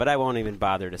Manziel, but I won't even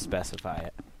bother to specify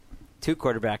it. 2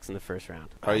 quarterbacks in the first round.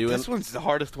 Are you This one's the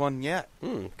hardest one yet.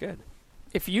 Good.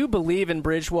 If you believe in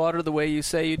Bridgewater the way you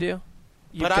say you do,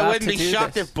 but I wouldn't be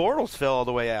shocked if Bortles fell all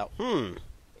the way out.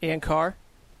 And Carr?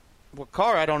 Well,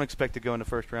 Carr, I don't expect to go in the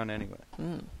first round anyway.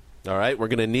 All right, we're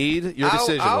going to need your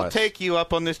decision. I'll Wes. take you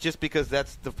up on this just because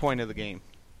that's the point of the game.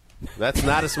 That's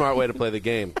not a smart way to play the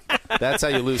game. That's how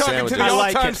you lose Talking sandwiches. to the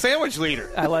all-time sandwich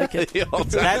leader. I like it.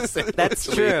 That's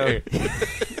true.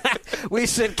 We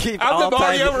should keep. I'm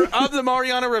the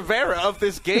Mariano Rivera of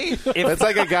this game. That's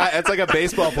like a guy. That's like a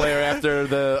baseball player after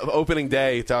the opening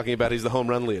day talking about he's the home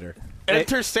run leader.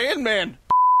 Enter Sandman.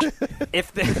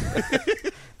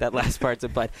 That last part's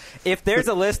implied. If there's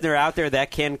a listener out there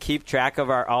that can keep track of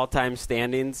our all-time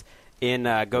standings in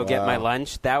Go Get My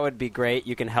Lunch, that would be great.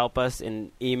 You can help us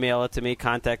and email it to me.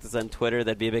 Contact us on Twitter.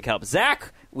 That'd be a big help.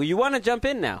 Zach, will you want to jump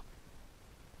in now?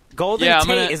 Golden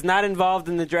Tate is not involved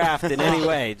in the draft in any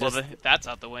way. Well, that's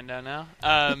out the window now.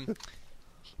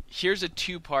 Here's a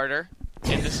 2-parter,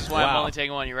 and this is why I'm only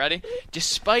taking one. You ready?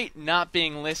 Despite not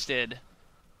being listed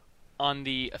on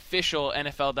the official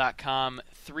NFL.com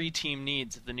 3-team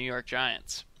needs of the New York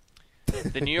Giants,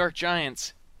 the New York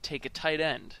Giants take a tight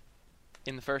end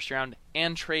in the first round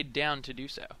and trade down to do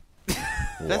so.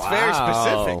 That's very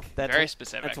specific. Very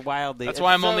specific. That's wildly. That's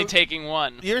why I'm only taking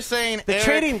one. You're saying the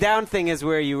trading down thing is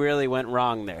where you really went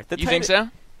wrong there. You think so?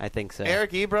 I think so.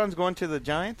 Eric Ebron's going to the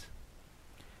Giants?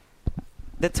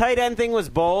 The tight end thing was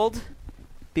bold.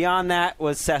 Beyond that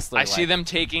was Sessler. I see them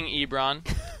taking Ebron,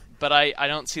 but I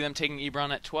don't see them taking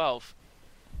Ebron at 12.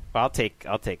 Well, I'll take that.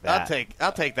 I'll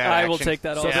take that. I will take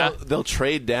that also. So they'll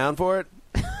trade down for it?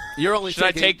 You're only Should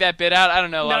I take that bit out? I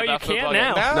don't know a lot No, you about football.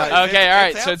 can't now. No, Okay, all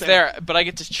right. it's So out it's there. there, but I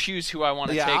get to choose who I want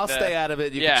to Yeah, take. I'll stay out of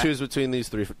it. You can choose between these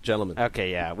three gentlemen.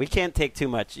 Okay, yeah. We can't take too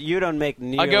much. You don't make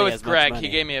nearly I'll go with as much Greg. money.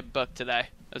 He gave me a book today.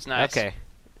 That's nice. Okay.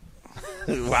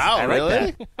 Wow, I like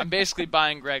really? that. I'm basically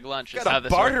buying Greg lunch. That's Got how a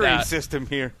this worked bartering out. system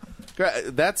here.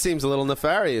 That seems a little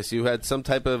nefarious. You had some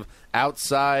type of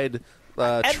outside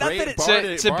trade.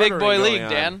 It's a big boy league,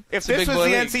 Dan. If It's a this big was boy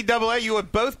the league. NCAA, you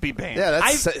would both be banned. Yeah,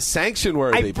 that's sanction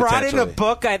worthy. I brought in a potentially.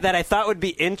 book that I thought would be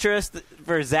interest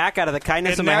for Zach out of the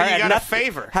kindness And of my now heart. you Had got a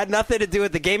favor. Had nothing to do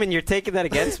with the game, and you're taking that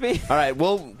against me? All right,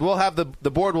 we'll have the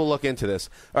board will look into this.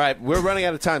 All right, we're running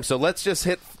out of time, so let's just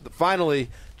hit finally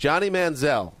Johnny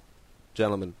Manziel,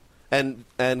 gentlemen, and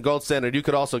Gold Standard. You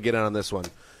could also get in on this one.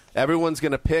 Everyone's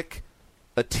going to pick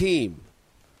a team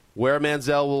where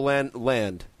Manziel will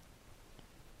land.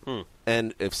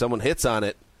 And if someone hits on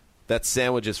it, that's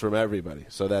sandwiches from everybody.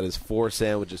 So that is 4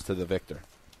 sandwiches to the victor.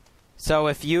 So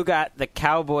if you got the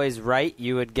Cowboys right,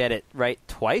 you would get it right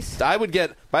twice? I would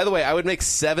get. By the way, I would make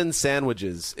 7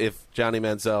 sandwiches if Johnny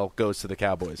Manziel goes to the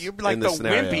Cowboys. You're like in the this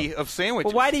scenario. wimpy of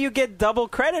sandwiches. Well, why do you get double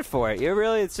credit for it?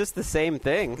 It's just the same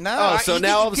thing. No, So you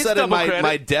now all of a get sudden double credit.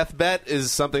 my death bet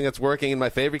is something that's working in my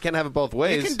favor. You can't have it both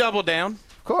ways. You can double down.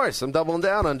 Of course, I'm doubling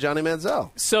down on Johnny Manziel.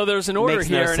 So there's an order Makes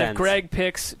no here, and if sense. Greg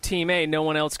picks Team A, no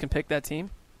one else can pick that team?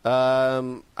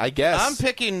 I guess I'm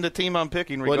picking the team I'm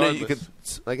picking Well, regardless. no, you could.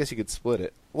 I guess you could split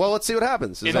it. Well, let's see what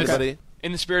happens. Is In the- everybody?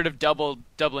 In the spirit of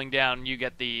doubling down, you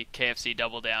get the KFC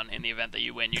double down. In the event that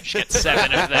you win, you just get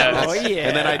 7 of those. Oh, yeah.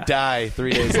 And then I die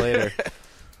 3 days later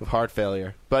of heart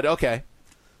failure. But okay.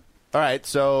 All right.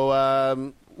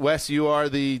 So Wes, you are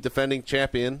the defending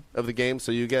champion of the game,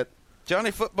 so you get.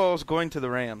 Johnny Football's going to the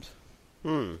Rams.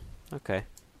 Okay.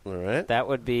 All right. That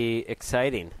would be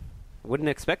exciting. Wouldn't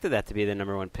have expected that to be the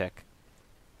number 1 pick.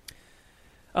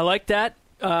 I like that.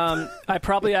 I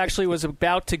probably actually was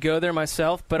about to go there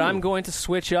myself, but I'm going to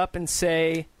switch up and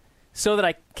say, so that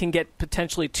I can get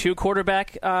potentially 2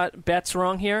 quarterback bets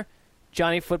wrong here,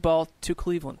 Johnny Football to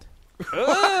Cleveland.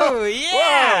 Oh,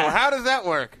 yeah! Whoa, how does that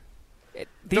work?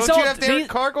 These Don't you all- have Derek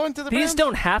Carr going to the These Rams?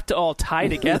 don't have to all tie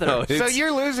together. No, So it's-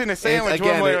 you're losing a sandwich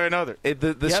again, one way or another.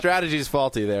 The Yep. strategy is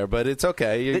faulty there, but it's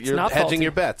okay. It's You're not hedging faulty.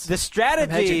 your bets. The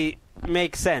strategy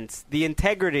makes sense. The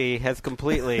integrity has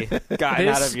completely gotten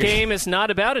out This of your... game is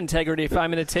not about integrity if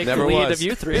I'm going to take Never the lead was. of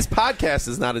you 3. This podcast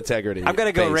is not integrity. I'm going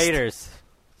to go based. Raiders.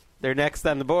 They're next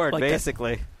on the board, Like that.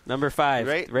 basically. Number 5,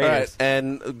 Right. All right, Raiders.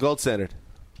 and Gold Standard.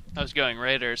 I was going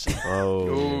Raiders.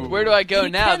 Oh. Where do I go You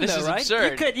now? can, This though, is right?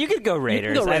 absurd. You could go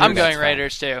Raiders. go I Raiders. think I'm that's going fine.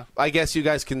 Raiders too. I guess you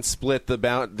guys can split the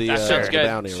That sounds the good.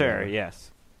 bounty. or Sure, whatever.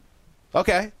 yes.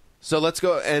 Okay, so let's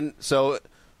go. And so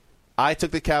I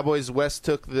took the Cowboys. Wes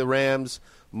took the Rams.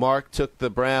 Mark took the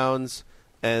Browns.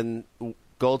 And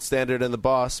Gold Standard and the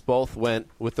Boss both went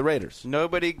with the Raiders.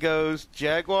 Nobody goes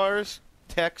Jaguars,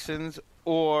 Texans,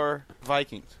 or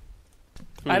Vikings.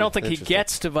 I don't think he Interesting.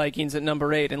 gets to Vikings at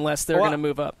number 8 unless they're Well, going to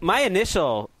move up. My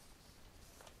initial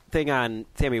thing on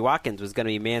Sammy Watkins was going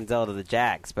to be Manziel to the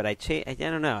Jags, but I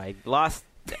don't know.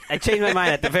 I changed my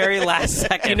mind at the very last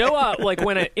second. You know, like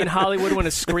in Hollywood, when a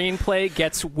screenplay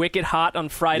gets wicked hot on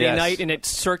Friday Yes. night and it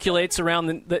circulates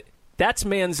around that's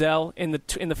Manziel in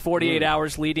the 48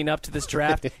 hours leading up to this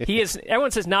draft.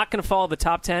 Everyone says not going to follow the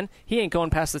top 10. He ain't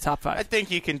going past the top 5. I think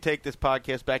you can take this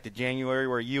podcast back to January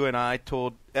where you and I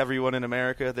told everyone in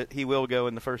America that he will go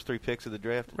in the first 3 picks of the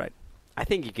draft. Right. I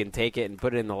think you can take it and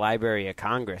put it in the Library of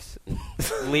Congress.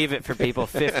 And leave it for people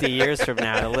 50 years from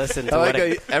now to listen to. I like what a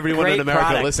how everyone great in America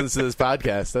product. listens to this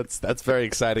podcast. That's very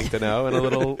exciting to know and a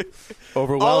little All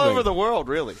overwhelming. over the world,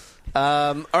 really.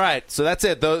 All right, so that's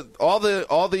it. All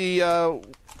the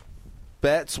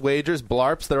bets, wagers,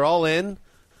 blarps, they're all in,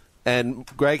 and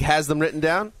Greg has them written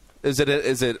down. Is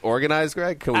it organized,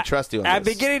 Greg? Can we trust you on I'm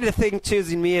this? beginning to think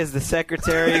choosing me as the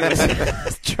secretary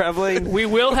was troubling. We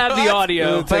will have the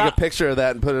audio. We'll take a picture of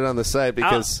that and put it on the site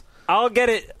because I'll get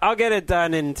it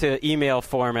done into email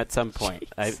form at some point.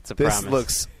 It's a this promise.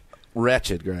 looks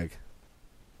wretched, Greg.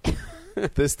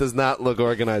 This does not look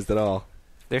organized at all.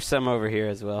 There's some over here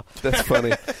as well. That's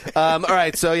funny. All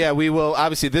right, so yeah, we will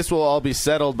obviously this will all be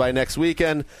settled by next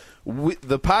weekend.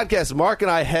 The podcast, Mark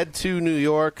and I head to New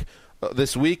York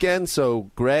this weekend, so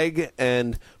Greg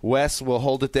and Wes will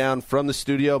hold it down from the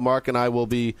studio. Mark and I will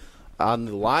be on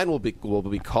the line. We'll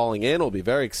be calling in. It'll be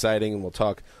very exciting, and we'll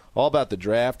talk all about the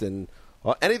draft and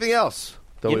anything else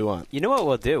that we want. You know what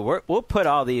we'll do? We'll put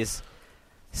all these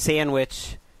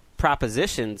sandwich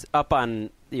propositions up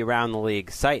on the Around the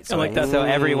League site, so, I like that. so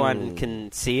everyone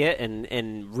can see it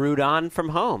and root on from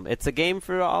home. It's a game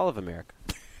for all of America.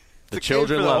 The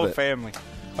children for the love whole it. family.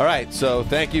 All All right, so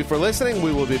thank you for listening.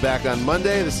 We will be back on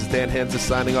Monday. This is Dan Hanzus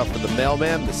signing off for the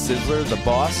Mailman, the Sizzler, the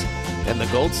Boss, and the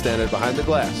Gold Standard behind the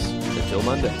glass. Until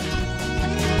Monday.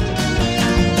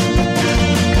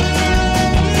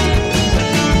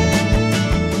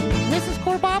 Mrs.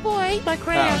 Corbobble, I ate my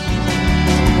crab.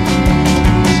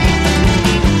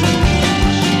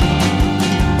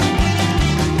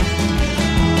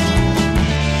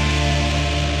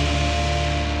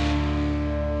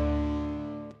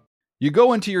 You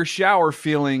go into your shower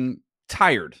feeling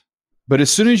tired, but as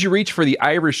soon as you reach for the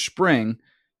Irish Spring,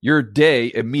 your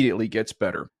day immediately gets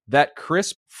better. That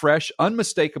crisp, fresh,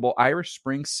 unmistakable Irish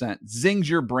Spring scent zings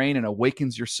your brain and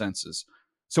awakens your senses.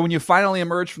 So when you finally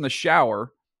emerge from the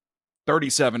shower,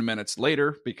 37 minutes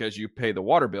later, because you pay the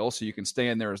water bill so you can stay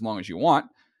in there as long as you want,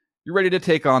 you're ready to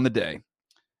take on the day.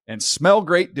 And smell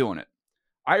great doing it.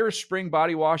 Irish Spring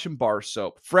Body Wash and Bar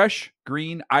Soap. Fresh,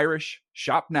 green, Irish.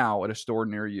 Shop now at a store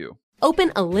near you.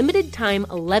 Open a limited-time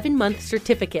 11-month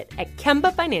certificate at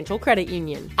Kemba Financial Credit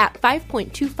Union. At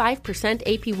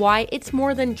 5.25% APY, it's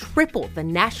more than triple the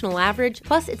national average,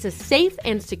 plus it's a safe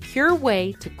and secure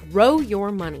way to grow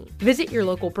your money. Visit your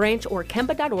local branch or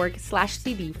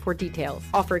kemba.org/cb for details.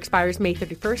 Offer expires May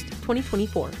 31st,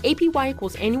 2024. APY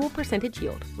equals annual percentage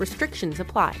yield. Restrictions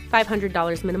apply.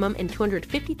 $500 minimum and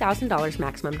 $250,000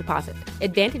 maximum deposit.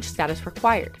 Advantage status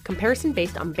required. Comparison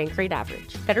based on bank rate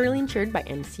average. Federally insured by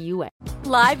NCUA.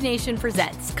 Live Nation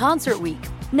presents Concert Week.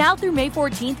 Now through May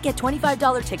 14th, get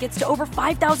 $25 tickets to over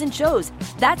 5,000 shows.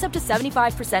 That's up to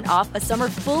 75% off a summer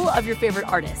full of your favorite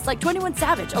artists like 21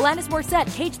 Savage, Alanis Morissette,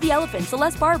 Cage the Elephant,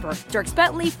 Celeste Barber, Dierks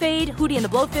Bentley, Fade, Hootie and the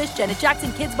Blowfish, Janet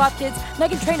Jackson, Kids Bop Kids,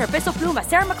 Meghan Trainor, Bissell Pluma,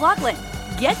 Sarah McLachlan.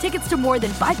 Get tickets to more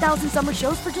than 5,000 summer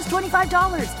shows for just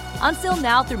 $25. On sale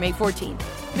now through May 14th.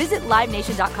 Visit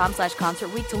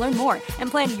livenation.com/concertweek to learn more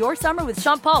and plan your summer with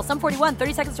Sean Paul, Sum 41,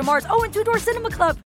 30 Seconds to Mars, and Two Door Cinema Club.